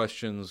those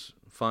questions,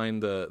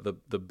 find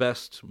the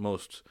best,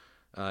 most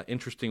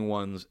interesting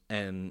ones,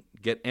 and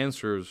get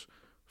answers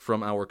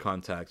from our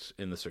contacts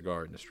in the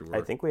cigar industry.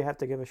 I think we have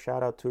to give a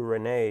shout out to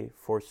Rene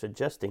for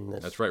suggesting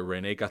this. That's right,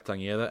 Rene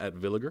Castañeda at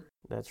Villiger.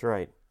 That's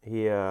right.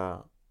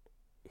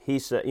 He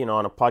said,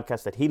 on a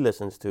podcast that he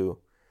listens to,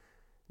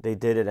 they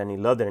did it and he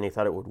loved it and he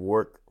thought it would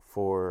work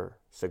for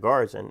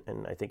cigars,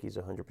 and I think he's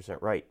 100%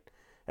 right.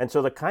 And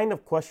so the kind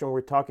of question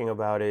we're talking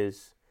about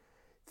is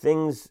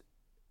things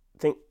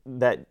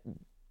that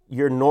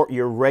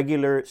your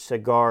regular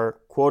cigar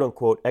quote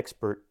unquote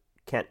expert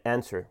can't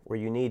answer, where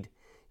you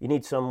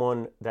need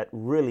someone that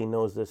really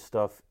knows this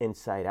stuff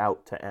inside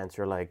out to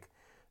answer. Like,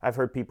 I've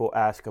heard people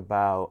ask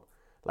about,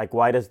 like,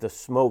 why does the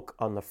smoke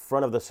on the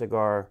front of the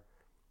cigar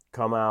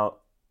come out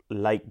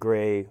light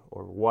gray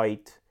or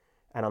white,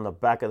 and on the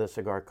back of the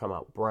cigar come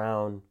out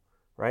brown,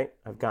 right?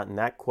 I've gotten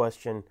that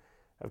question.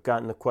 I've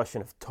gotten the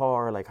question of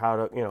tar, like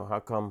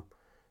how come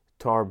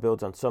tar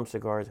builds on some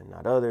cigars and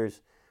not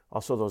others.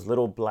 Also, those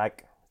little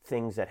black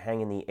things that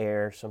hang in the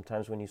air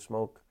sometimes when you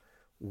smoke,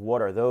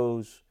 what are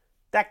those?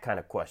 That kind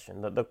of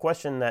question. The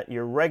question that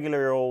your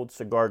regular old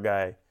cigar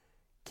guy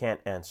can't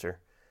answer.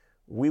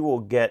 We will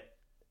get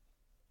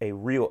a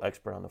real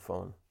expert on the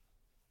phone,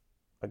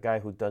 a guy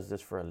who does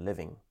this for a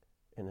living,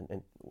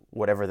 and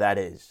whatever that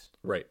is.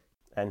 Right.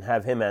 And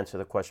have him answer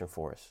the question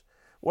for us.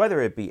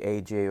 Whether it be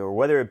AJ or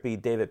whether it be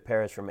David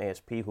Perez from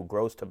ASP, who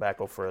grows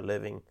tobacco for a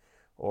living,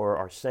 or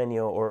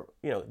Arsenio, or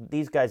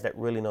these guys that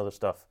really know the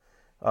stuff.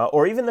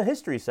 Or even the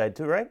history side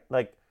too, right?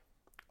 Like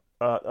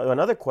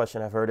another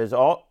question I've heard is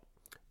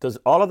does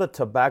all of the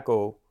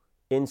tobacco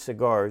in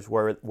cigars,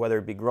 whether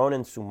it be grown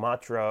in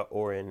Sumatra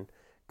or in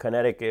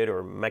Connecticut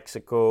or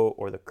Mexico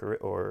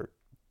or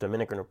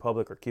Dominican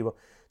Republic or Cuba,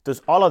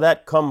 does all of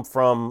that come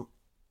from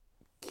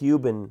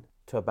Cuban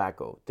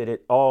tobacco? Did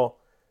it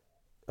all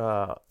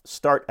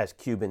start as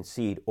Cuban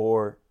seed,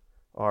 or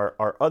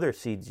are other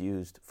seeds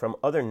used from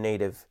other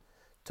native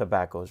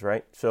tobaccos,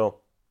 right?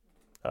 So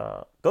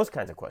Those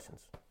kinds of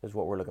questions is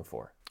what we're looking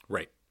for.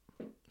 Right.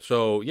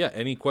 So, yeah,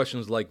 any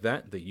questions like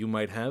that you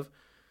might have,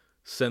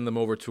 send them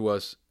over to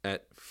us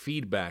at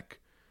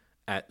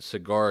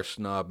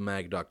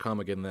feedback@cigarsnobmag.com.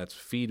 Again, that's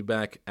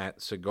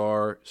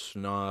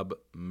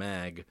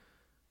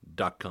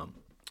feedback@cigarsnobmag.com.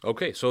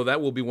 Okay, so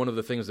that will be one of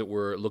the things that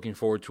we're looking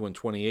forward to in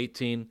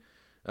 2018.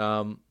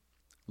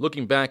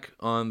 Looking back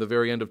on the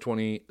very end of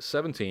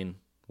 2017,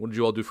 what did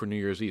you all do for New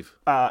Year's Eve?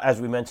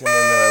 As we mentioned in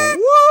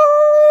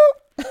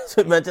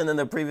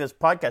the previous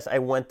podcast, I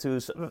went to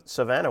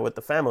Savannah with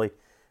the family,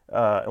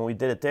 and we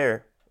did it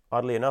there.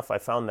 Oddly enough, I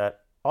found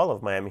that all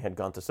of Miami had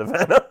gone to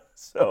Savannah,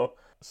 so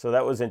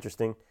that was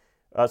interesting.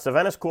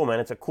 Savannah's cool, man.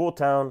 It's a cool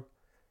town.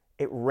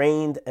 It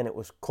rained and it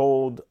was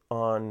cold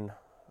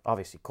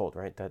obviously cold,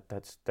 right?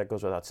 That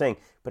goes without saying.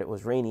 But it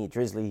was rainy,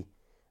 drizzly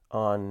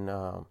on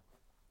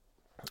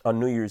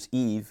New Year's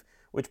Eve,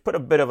 which put a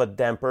bit of a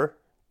damper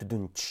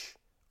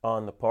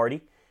on the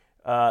party.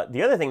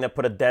 The other thing that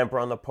put a damper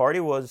on the party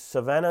was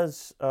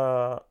Savannah's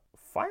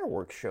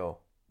fireworks show.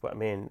 I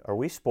mean, are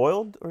we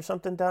spoiled or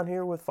something down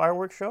here with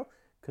fireworks show?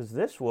 Because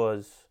this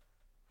was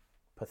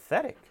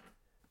pathetic.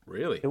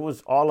 Really? It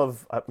was all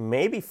of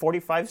maybe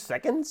 45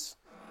 seconds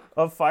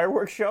of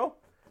fireworks show.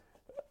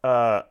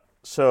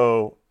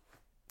 So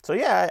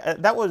yeah,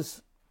 that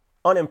was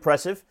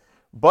unimpressive.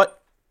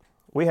 But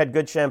we had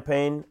good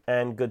champagne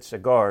and good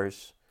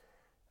cigars.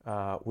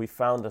 We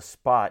found a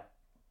spot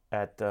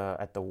at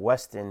the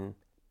Westin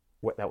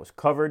that was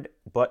covered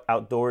but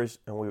outdoors,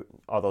 and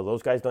although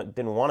those guys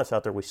didn't want us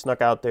out there, we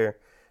snuck out there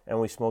and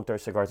we smoked our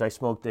cigars. I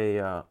smoked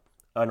an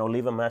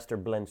Oliva Master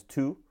Blends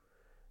 2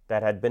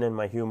 that had been in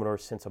my humidor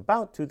since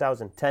about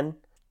 2010.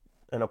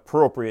 An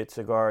appropriate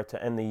cigar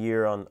to end the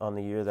year on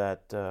the year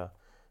that Don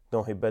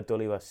Gilberto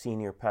Oliva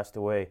Sr. passed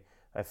away.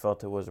 I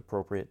felt it was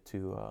appropriate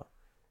to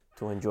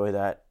enjoy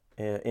that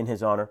in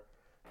his honor.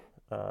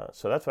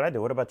 So that's what I did.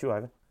 What about you,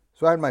 Ivan?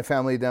 So I had my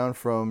family down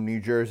from New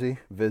Jersey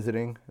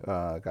visiting.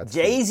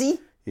 Jay-Z?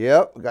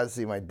 Yep, got to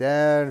see my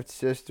dad,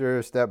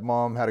 sister,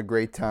 stepmom. Had a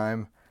great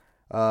time.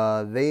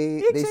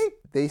 They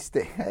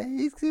stay. Hey,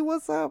 Easy,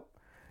 what's up?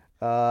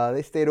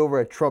 They stayed over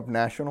at Trump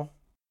National.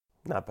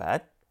 Not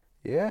bad.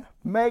 Yeah,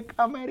 make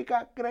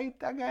America great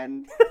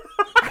again.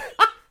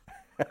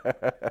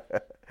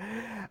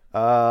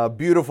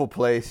 Beautiful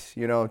place.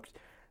 You know,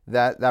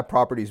 that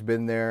property's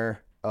been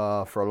there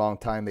for a long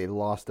time. They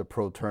lost the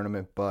pro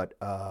tournament, but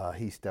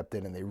he stepped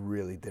in and they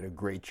really did a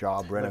great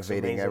job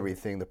renovating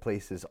everything. The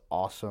place is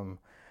awesome.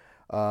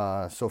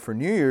 So for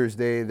New Year's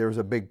Day, there was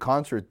a big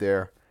concert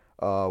there,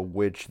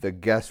 which the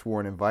guests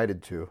weren't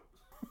invited to.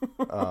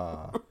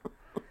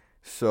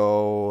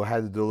 So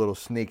had to do a little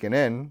sneaking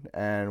in,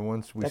 and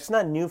once we... That's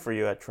not new for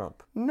you at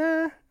Trump.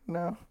 No,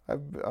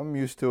 I'm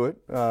used to it.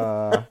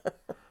 You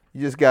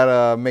just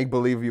gotta make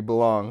believe you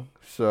belong.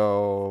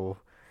 So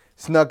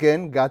snuck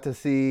in, got to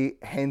see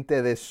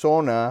Gente de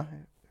Zona.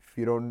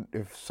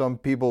 If some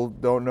people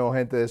don't know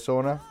Gente de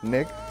Zona,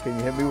 Nick, can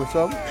you hit me with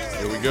some?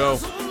 Here we go.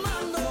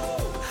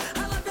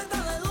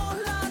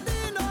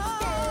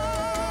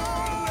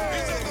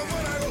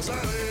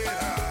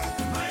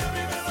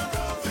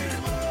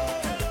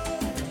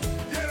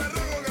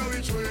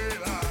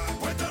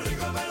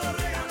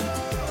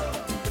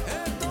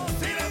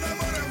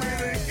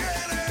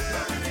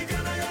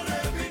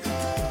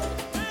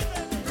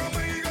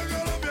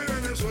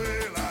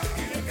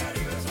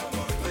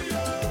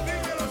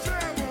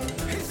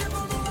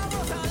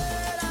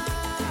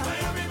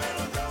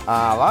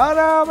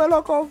 Havana me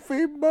lo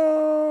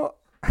confirmo.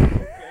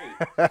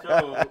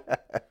 So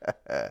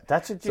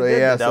that's what you So did.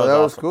 yeah, that so was that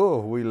was awesome.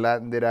 cool. We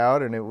Latined it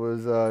out, and it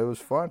was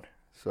fun.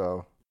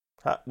 So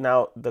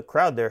Now the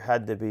crowd there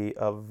had to be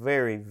a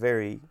very,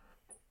 very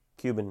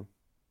Cuban,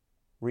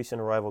 recent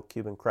arrival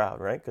Cuban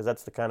crowd, right? Because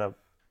that's the kind of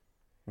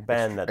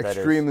band that is.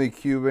 extremely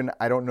Cuban.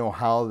 I don't know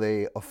how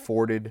they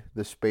afforded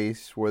the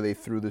space where they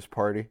threw this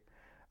party.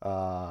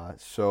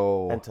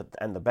 So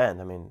And the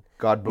band. I mean,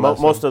 God bless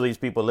most them. of these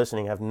people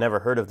listening have never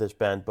heard of this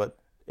band, but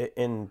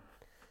in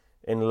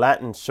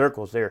Latin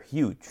circles, they're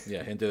huge.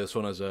 Yeah, Gente de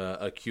Zona is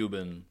a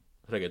Cuban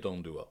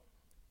reggaeton duo.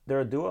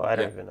 They're a duo? I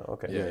don't even know.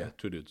 Okay. Yeah,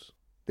 two dudes.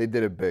 They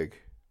did it big.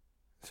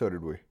 So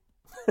did we.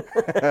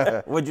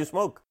 What'd you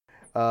smoke?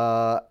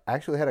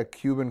 Actually had a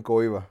Cuban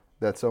coiba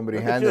that somebody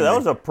Look at handed you. That me.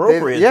 was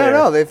appropriate Yeah, there.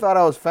 no, they thought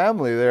I was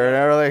family there, and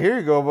they were like, "Here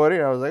you go, buddy."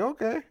 And I was like,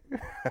 "Okay,"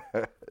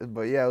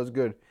 but yeah, it was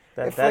good.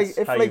 That's how you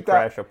flaked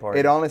crash a party.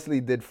 It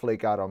honestly did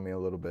flake out on me a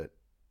little bit,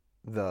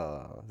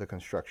 the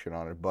construction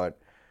on it, but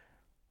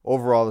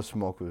overall the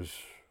smoke was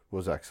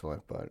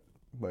excellent. But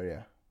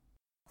yeah,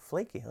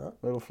 Flaky, huh?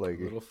 a little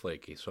flaky. A little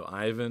flaky. So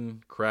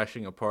Ivan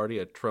crashing a party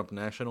at Trump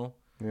National,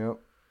 Yep.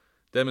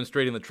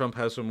 demonstrating that Trump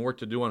has some work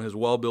to do on his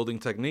wall-building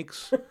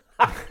techniques.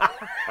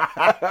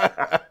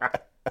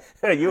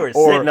 You were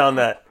sitting on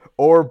that.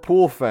 Or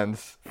pool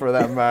fence, for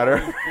that matter.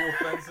 Pool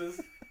fences.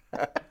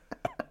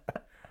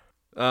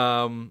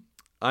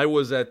 I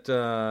was at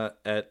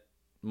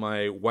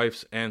my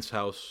wife's aunt's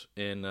house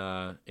in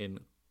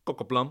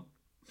Cocoplum,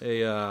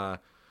 a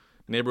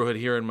neighborhood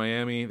here in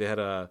Miami. They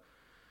had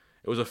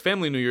It was a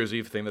family New Year's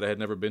Eve thing that I had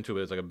never been to.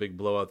 It's like a big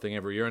blowout thing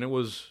every year, and it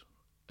was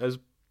as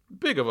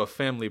big of a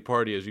family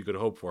party as you could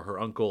hope for. Her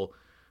uncle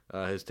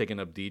has taken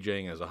up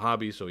DJing as a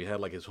hobby, so he had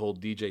like his whole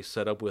DJ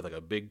setup with like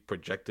a big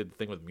projected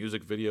thing with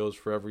music videos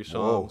for every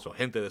song. Whoa. So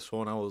Gente de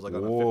Zona was like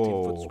on a Whoa.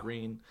 15-foot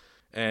screen.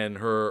 And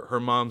her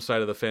mom's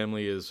side of the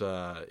family is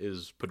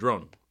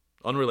Padron.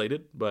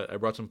 Unrelated, but I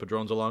brought some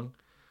Padrones along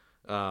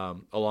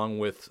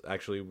with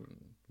actually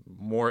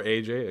more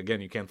AJ.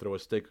 Again, you can't throw a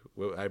stick.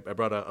 I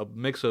brought a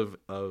mix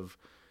of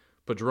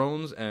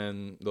Padrones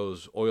and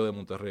those Hoyo de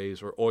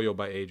Monterrey's, or Hoyo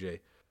by AJ,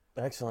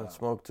 Excellent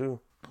smoke too.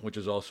 which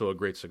is also a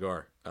great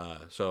cigar.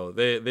 So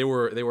they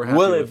were happy.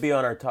 Will with, it be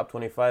on our top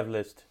 25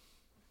 list?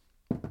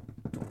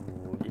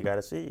 You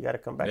gotta see. You gotta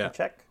come back and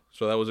check.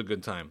 So that was a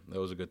good time.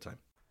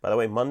 By the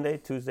way, Monday,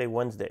 Tuesday,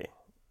 Wednesday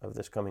of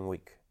this coming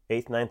week,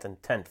 8th, 9th,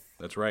 and 10th.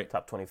 That's right.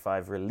 Top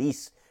 25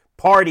 release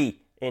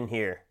party in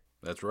here.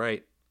 That's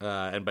right.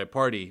 And by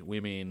party, we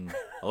mean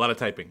a lot of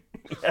typing.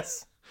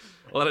 Yes.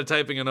 A lot of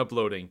typing and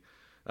uploading.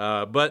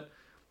 But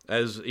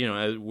as you know,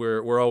 as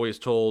we're always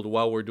told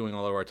while we're doing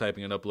all of our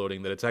typing and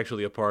uploading that it's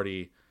actually a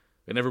party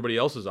in everybody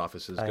else's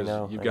offices,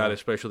 because you've got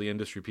especially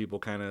industry people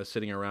kind of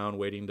sitting around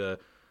waiting to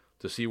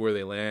see where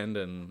they land,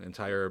 and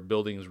entire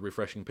buildings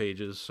refreshing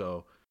pages.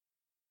 So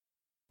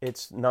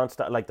it's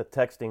nonstop. Like the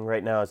texting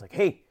right now is like,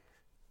 hey,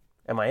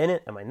 am I in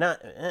it? Am I not?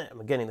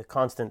 I'm getting the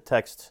constant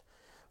text.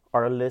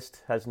 Our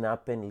list has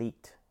not been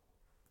leaked,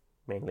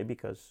 mainly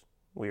because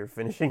we are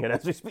finishing it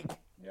as we speak.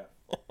 yeah,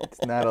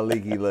 It's not a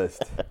leaky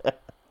list.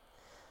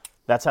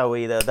 That's how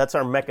that's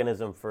our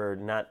mechanism for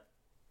not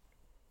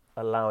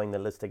allowing the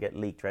list to get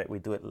leaked, right? We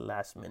do it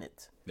last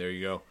minute. there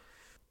you go.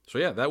 So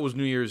yeah, that was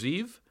New Year's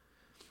Eve.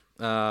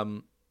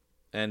 And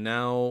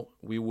now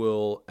we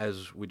will,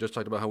 as we just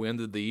talked about how we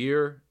ended the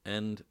year,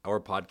 end our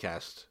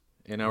podcast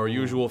in our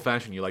usual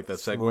fashion. You like that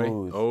segue?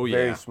 Smooth. Oh, yeah.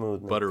 Very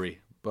smooth. Man.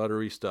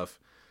 Buttery stuff.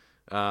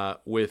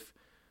 With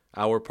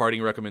our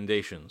parting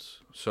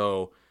recommendations.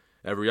 So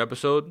every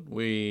episode,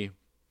 we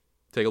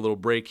take a little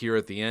break here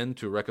at the end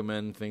to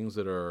recommend things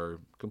that are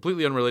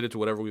completely unrelated to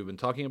whatever we've been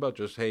talking about.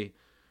 Just, hey,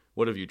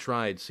 what have you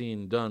tried,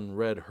 seen, done,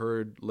 read,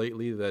 heard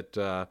lately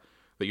that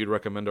you'd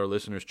recommend our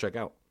listeners check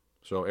out?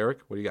 So, Eric,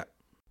 what do you got?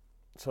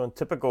 So in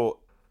typical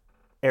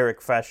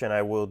Eric fashion,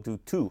 I will do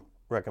two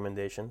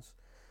recommendations.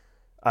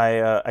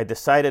 I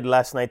decided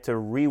last night to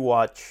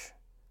rewatch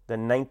the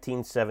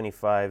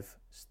 1975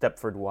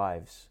 Stepford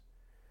Wives.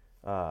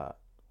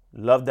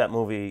 Loved that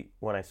movie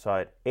when I saw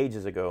it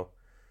ages ago,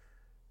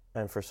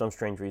 and for some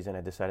strange reason,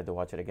 I decided to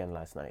watch it again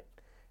last night.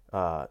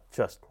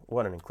 Just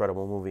what an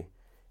incredible movie!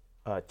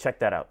 Check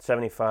that out.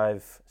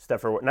 75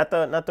 Stepford,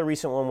 not the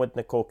recent one with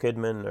Nicole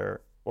Kidman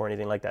or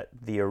anything like that.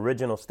 The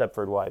original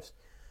Stepford Wives.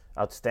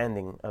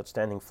 Outstanding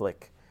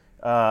flick.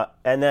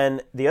 And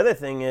then the other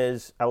thing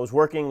is, I was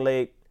working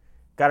late,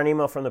 got an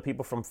email from the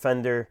people from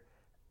Fender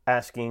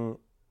asking,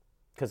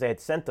 because they had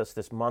sent us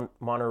this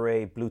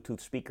Monterey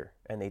Bluetooth speaker,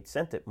 and they'd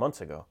sent it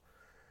months ago.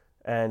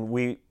 And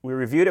we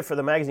reviewed it for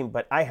the magazine,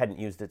 but I hadn't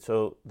used it.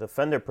 So the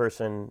Fender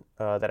person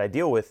that I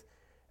deal with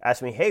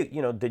asked me, hey,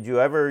 did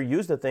you ever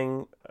use the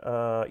thing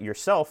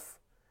yourself?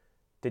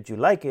 Did you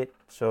like it?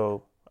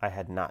 So I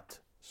had not.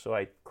 So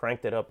I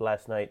cranked it up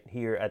last night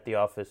here at the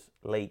office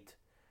late,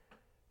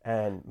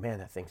 and man,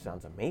 that thing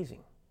sounds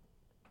amazing.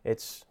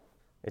 It's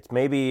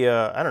maybe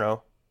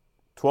 12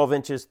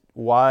 inches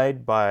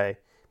wide by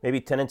maybe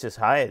 10 inches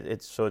high.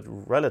 It's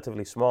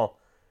relatively small,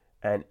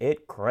 and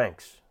it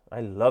cranks.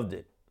 I loved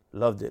it.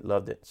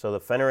 So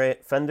the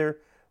Fender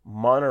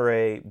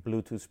Monterey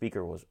Bluetooth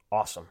speaker was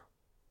awesome.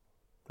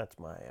 That's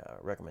my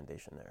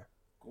recommendation there.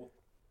 Cool.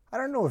 I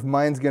don't know if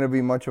mine's going to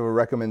be much of a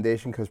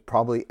recommendation because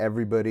probably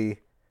everybody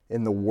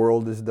in the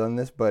world has done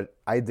this, but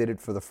I did it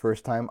for the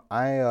first time.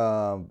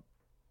 I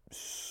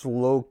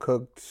slow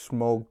cooked,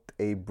 smoked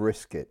a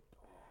brisket,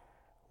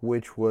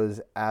 which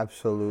was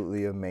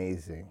absolutely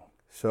amazing.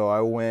 So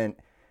I went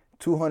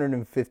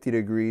 250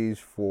 degrees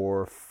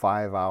for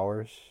 5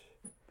 hours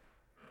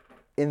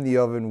in the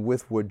oven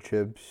with wood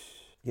chips.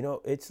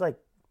 It's like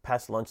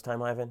past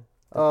lunchtime, Ivan.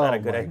 It's not a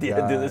good idea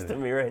to do this to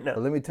me right now.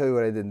 But let me tell you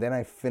what I did. Then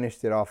I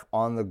finished it off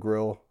on the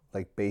grill,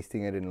 like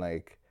basting it in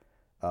like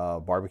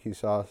barbecue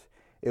sauce.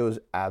 It was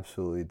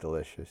absolutely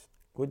delicious.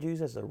 What'd you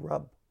use as a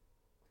rub?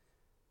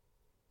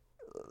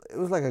 It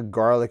was like a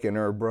garlic and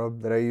herb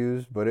rub that I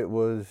used, but it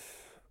was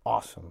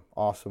awesome.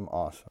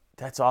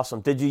 That's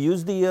awesome. Did you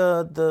use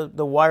the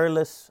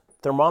wireless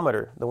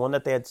thermometer, the one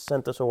that they had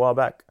sent us a while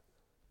back?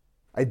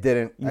 I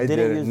didn't. You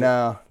didn't use it?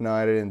 No,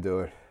 I didn't do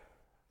it.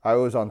 I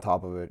was on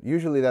top of it.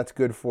 Usually that's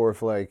good for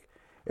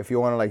if you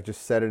want to like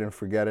just set it and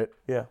forget it.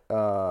 Yeah.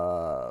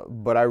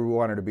 But I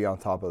wanted to be on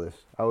top of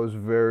this. I was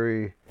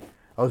very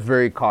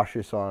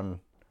cautious on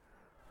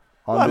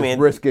this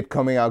brisket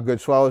coming out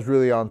good. So I was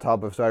really on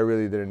top of it. So I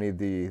really didn't need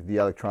the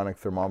electronic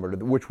thermometer,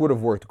 which would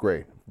have worked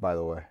great, by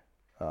the way.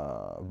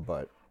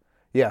 But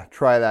yeah,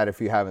 try that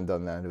if you haven't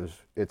done that.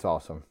 It's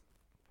awesome.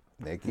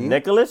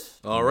 Nicholas?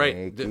 All right.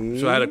 Nicky?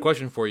 So I had a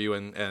question for you,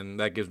 and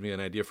that gives me an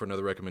idea for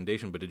another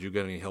recommendation, but did you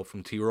get any help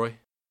from T-Roy?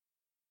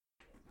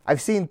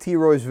 I've seen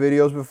T-Roy's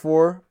videos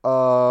before.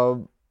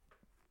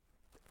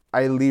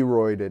 I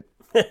Leroyed it.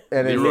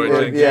 And Leroy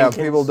Jenkins. yeah,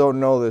 people don't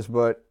know this,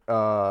 but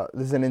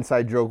this is an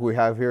inside joke we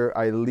have here.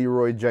 I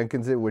Leroy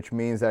Jenkins it, which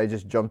means that I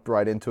just jumped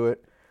right into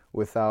it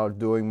without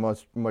doing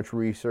much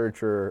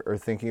research or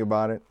thinking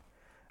about it.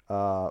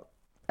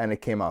 And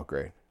it came out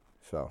great.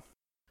 So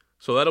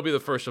that'll be the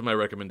first of my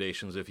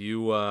recommendations. If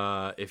you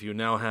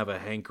now have a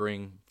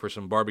hankering for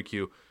some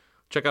barbecue,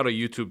 check out a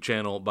YouTube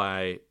channel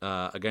by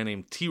a guy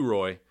named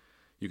T-Roy.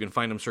 You can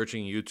find him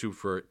searching YouTube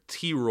for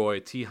T-Roy,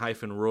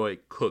 T-Roy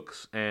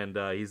Cooks. And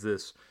he's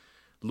this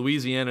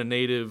Louisiana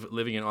native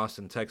living in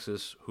Austin,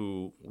 Texas,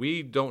 who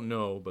we don't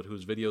know, but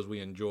whose videos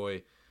we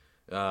enjoy.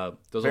 Does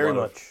Very a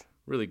lot much. of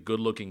really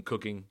good-looking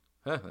cooking.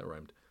 That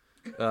rhymed.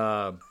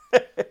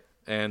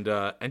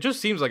 And just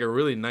seems like a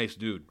really nice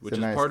dude, which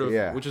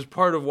is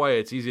part of why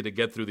it's easy to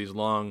get through these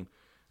long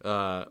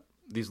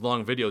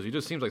videos. He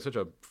just seems like such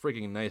a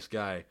freaking nice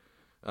guy.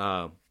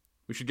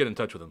 We should get in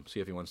touch with him, see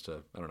if he wants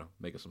to, I don't know,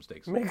 make us some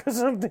steaks. Make us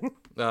something.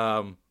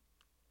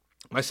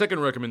 My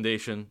second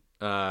recommendation,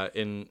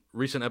 in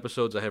recent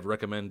episodes, I have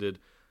recommended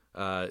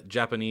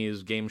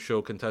Japanese game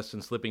show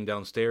contestants slipping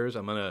downstairs.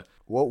 I'm going to...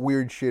 What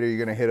weird shit are you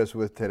going to hit us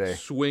with today?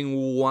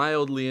 Swing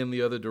wildly in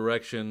the other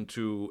direction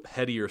to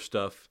headier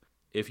stuff.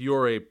 If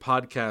you're a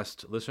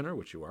podcast listener,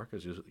 which you are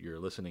because you're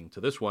listening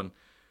to this one,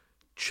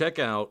 check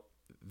out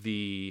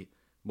the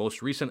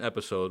most recent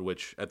episode,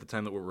 which at the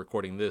time that we're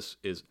recording this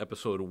is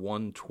episode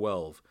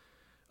 112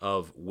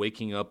 of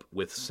Waking Up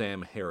with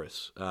Sam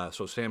Harris.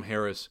 So Sam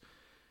Harris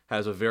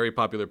has a very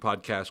popular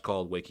podcast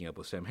called Waking Up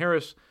with Sam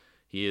Harris.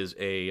 He is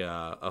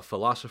a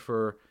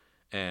philosopher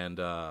and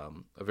a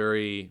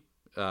very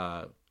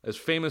as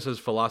famous as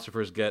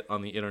philosophers get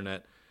on the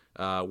internet,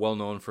 well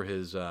known for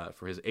his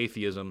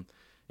atheism,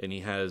 and he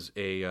has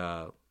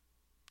a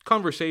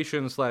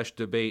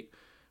conversation/debate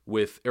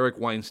with Eric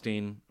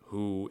Weinstein,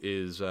 who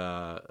is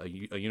a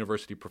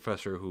university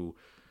professor who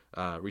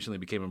recently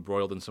became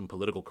embroiled in some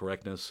political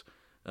correctness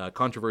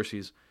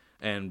controversies,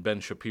 and Ben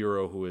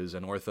Shapiro, who is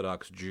an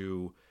Orthodox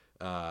Jew,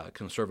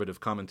 conservative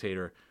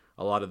commentator.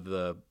 A lot of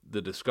the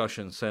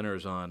discussion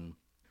centers on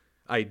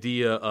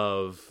idea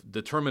of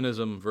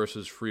determinism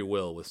versus free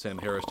will, with Sam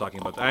Harris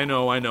talking about, I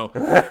know,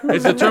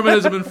 it's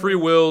determinism and free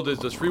will.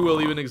 Does free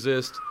will even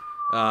exist?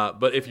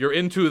 But if you're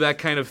into that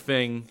kind of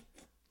thing,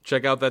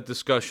 check out that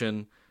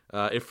discussion.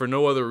 If for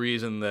no other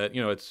reason that,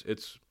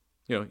 it's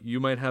you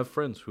might have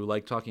friends who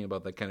like talking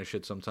about that kind of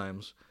shit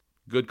sometimes.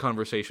 Good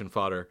conversation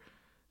fodder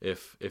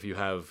if you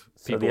have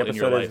people in your life.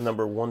 So the episode is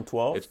number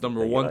 112? It's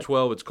number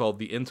 112. It's called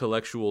The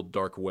Intellectual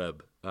Dark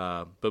Web.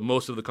 But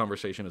most of the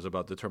conversation is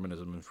about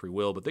determinism and free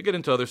will. But they get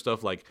into other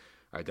stuff like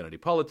identity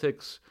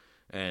politics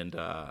and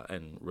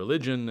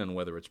religion and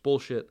whether it's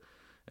bullshit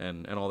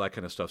and all that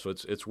kind of stuff. So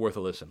it's worth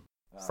a listen.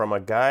 From a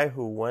guy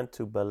who went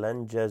to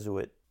Belen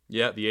Jesuit.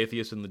 Yeah, the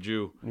atheist and the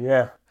Jew.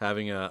 Yeah.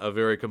 Having a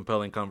very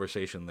compelling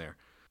conversation there.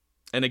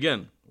 And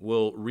again,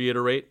 we'll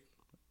reiterate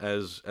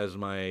as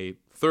my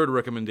third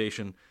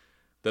recommendation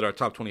that our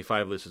top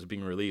 25 list is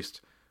being released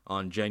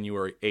on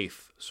January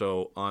 8th.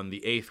 So on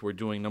the 8th, we're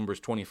doing numbers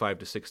 25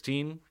 to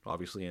 16,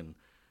 obviously in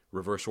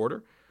reverse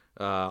order.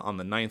 On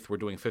the 9th, we're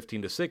doing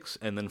 15 to 6.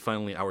 And then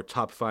finally, our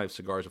top 5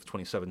 cigars of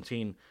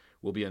 2017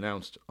 will be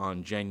announced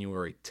on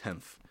January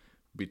 10th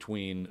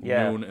between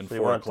noon and 4 o'clock.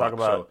 You want to talk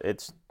about,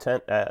 it's 10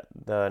 at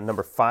the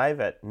number 5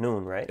 at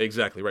noon, right?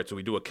 Exactly, right. So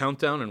we do a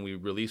countdown and we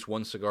release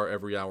one cigar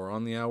every hour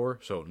on the hour.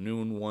 So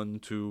noon, 1,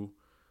 2,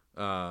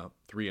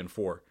 3, and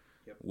 4.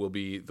 Will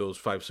be those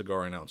 5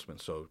 cigar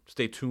announcements. So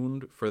stay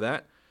tuned for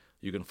that.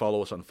 You can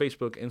follow us on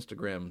Facebook,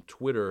 Instagram,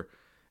 Twitter,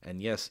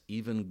 and yes,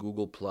 even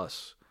Google+.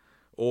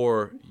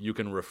 Or you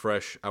can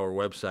refresh our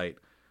website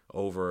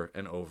over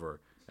and over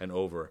and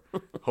over,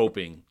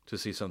 hoping to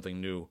see something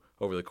new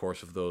over the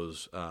course of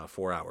those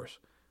 4 hours.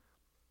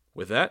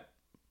 With that,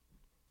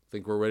 I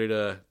think we're ready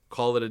to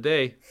call it a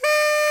day.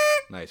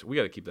 Nice. We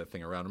got to keep that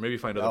thing around, or maybe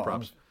find other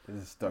props.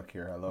 This is stuck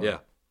here. I love it.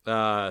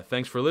 Yeah.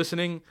 Thanks for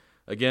listening.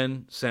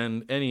 Again,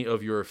 send any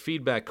of your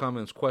feedback,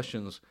 comments,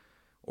 questions,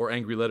 or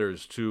angry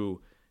letters to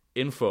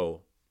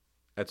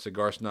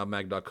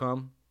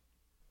info@cigarsnobmag.com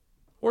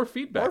or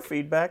feedback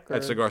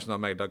at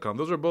cigarsnobmag.com.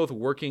 Those are both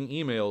working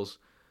emails.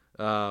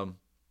 Do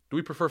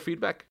we prefer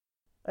feedback?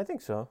 I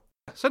think so.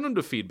 Send them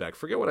to feedback.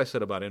 Forget what I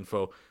said about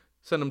info.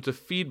 Send them to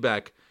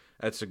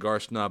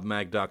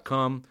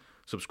feedback@cigarsnobmag.com.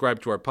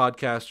 Subscribe to our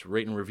podcast,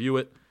 rate and review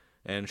it,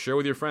 and share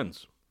with your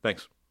friends.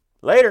 Thanks.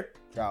 Later.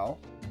 Ciao.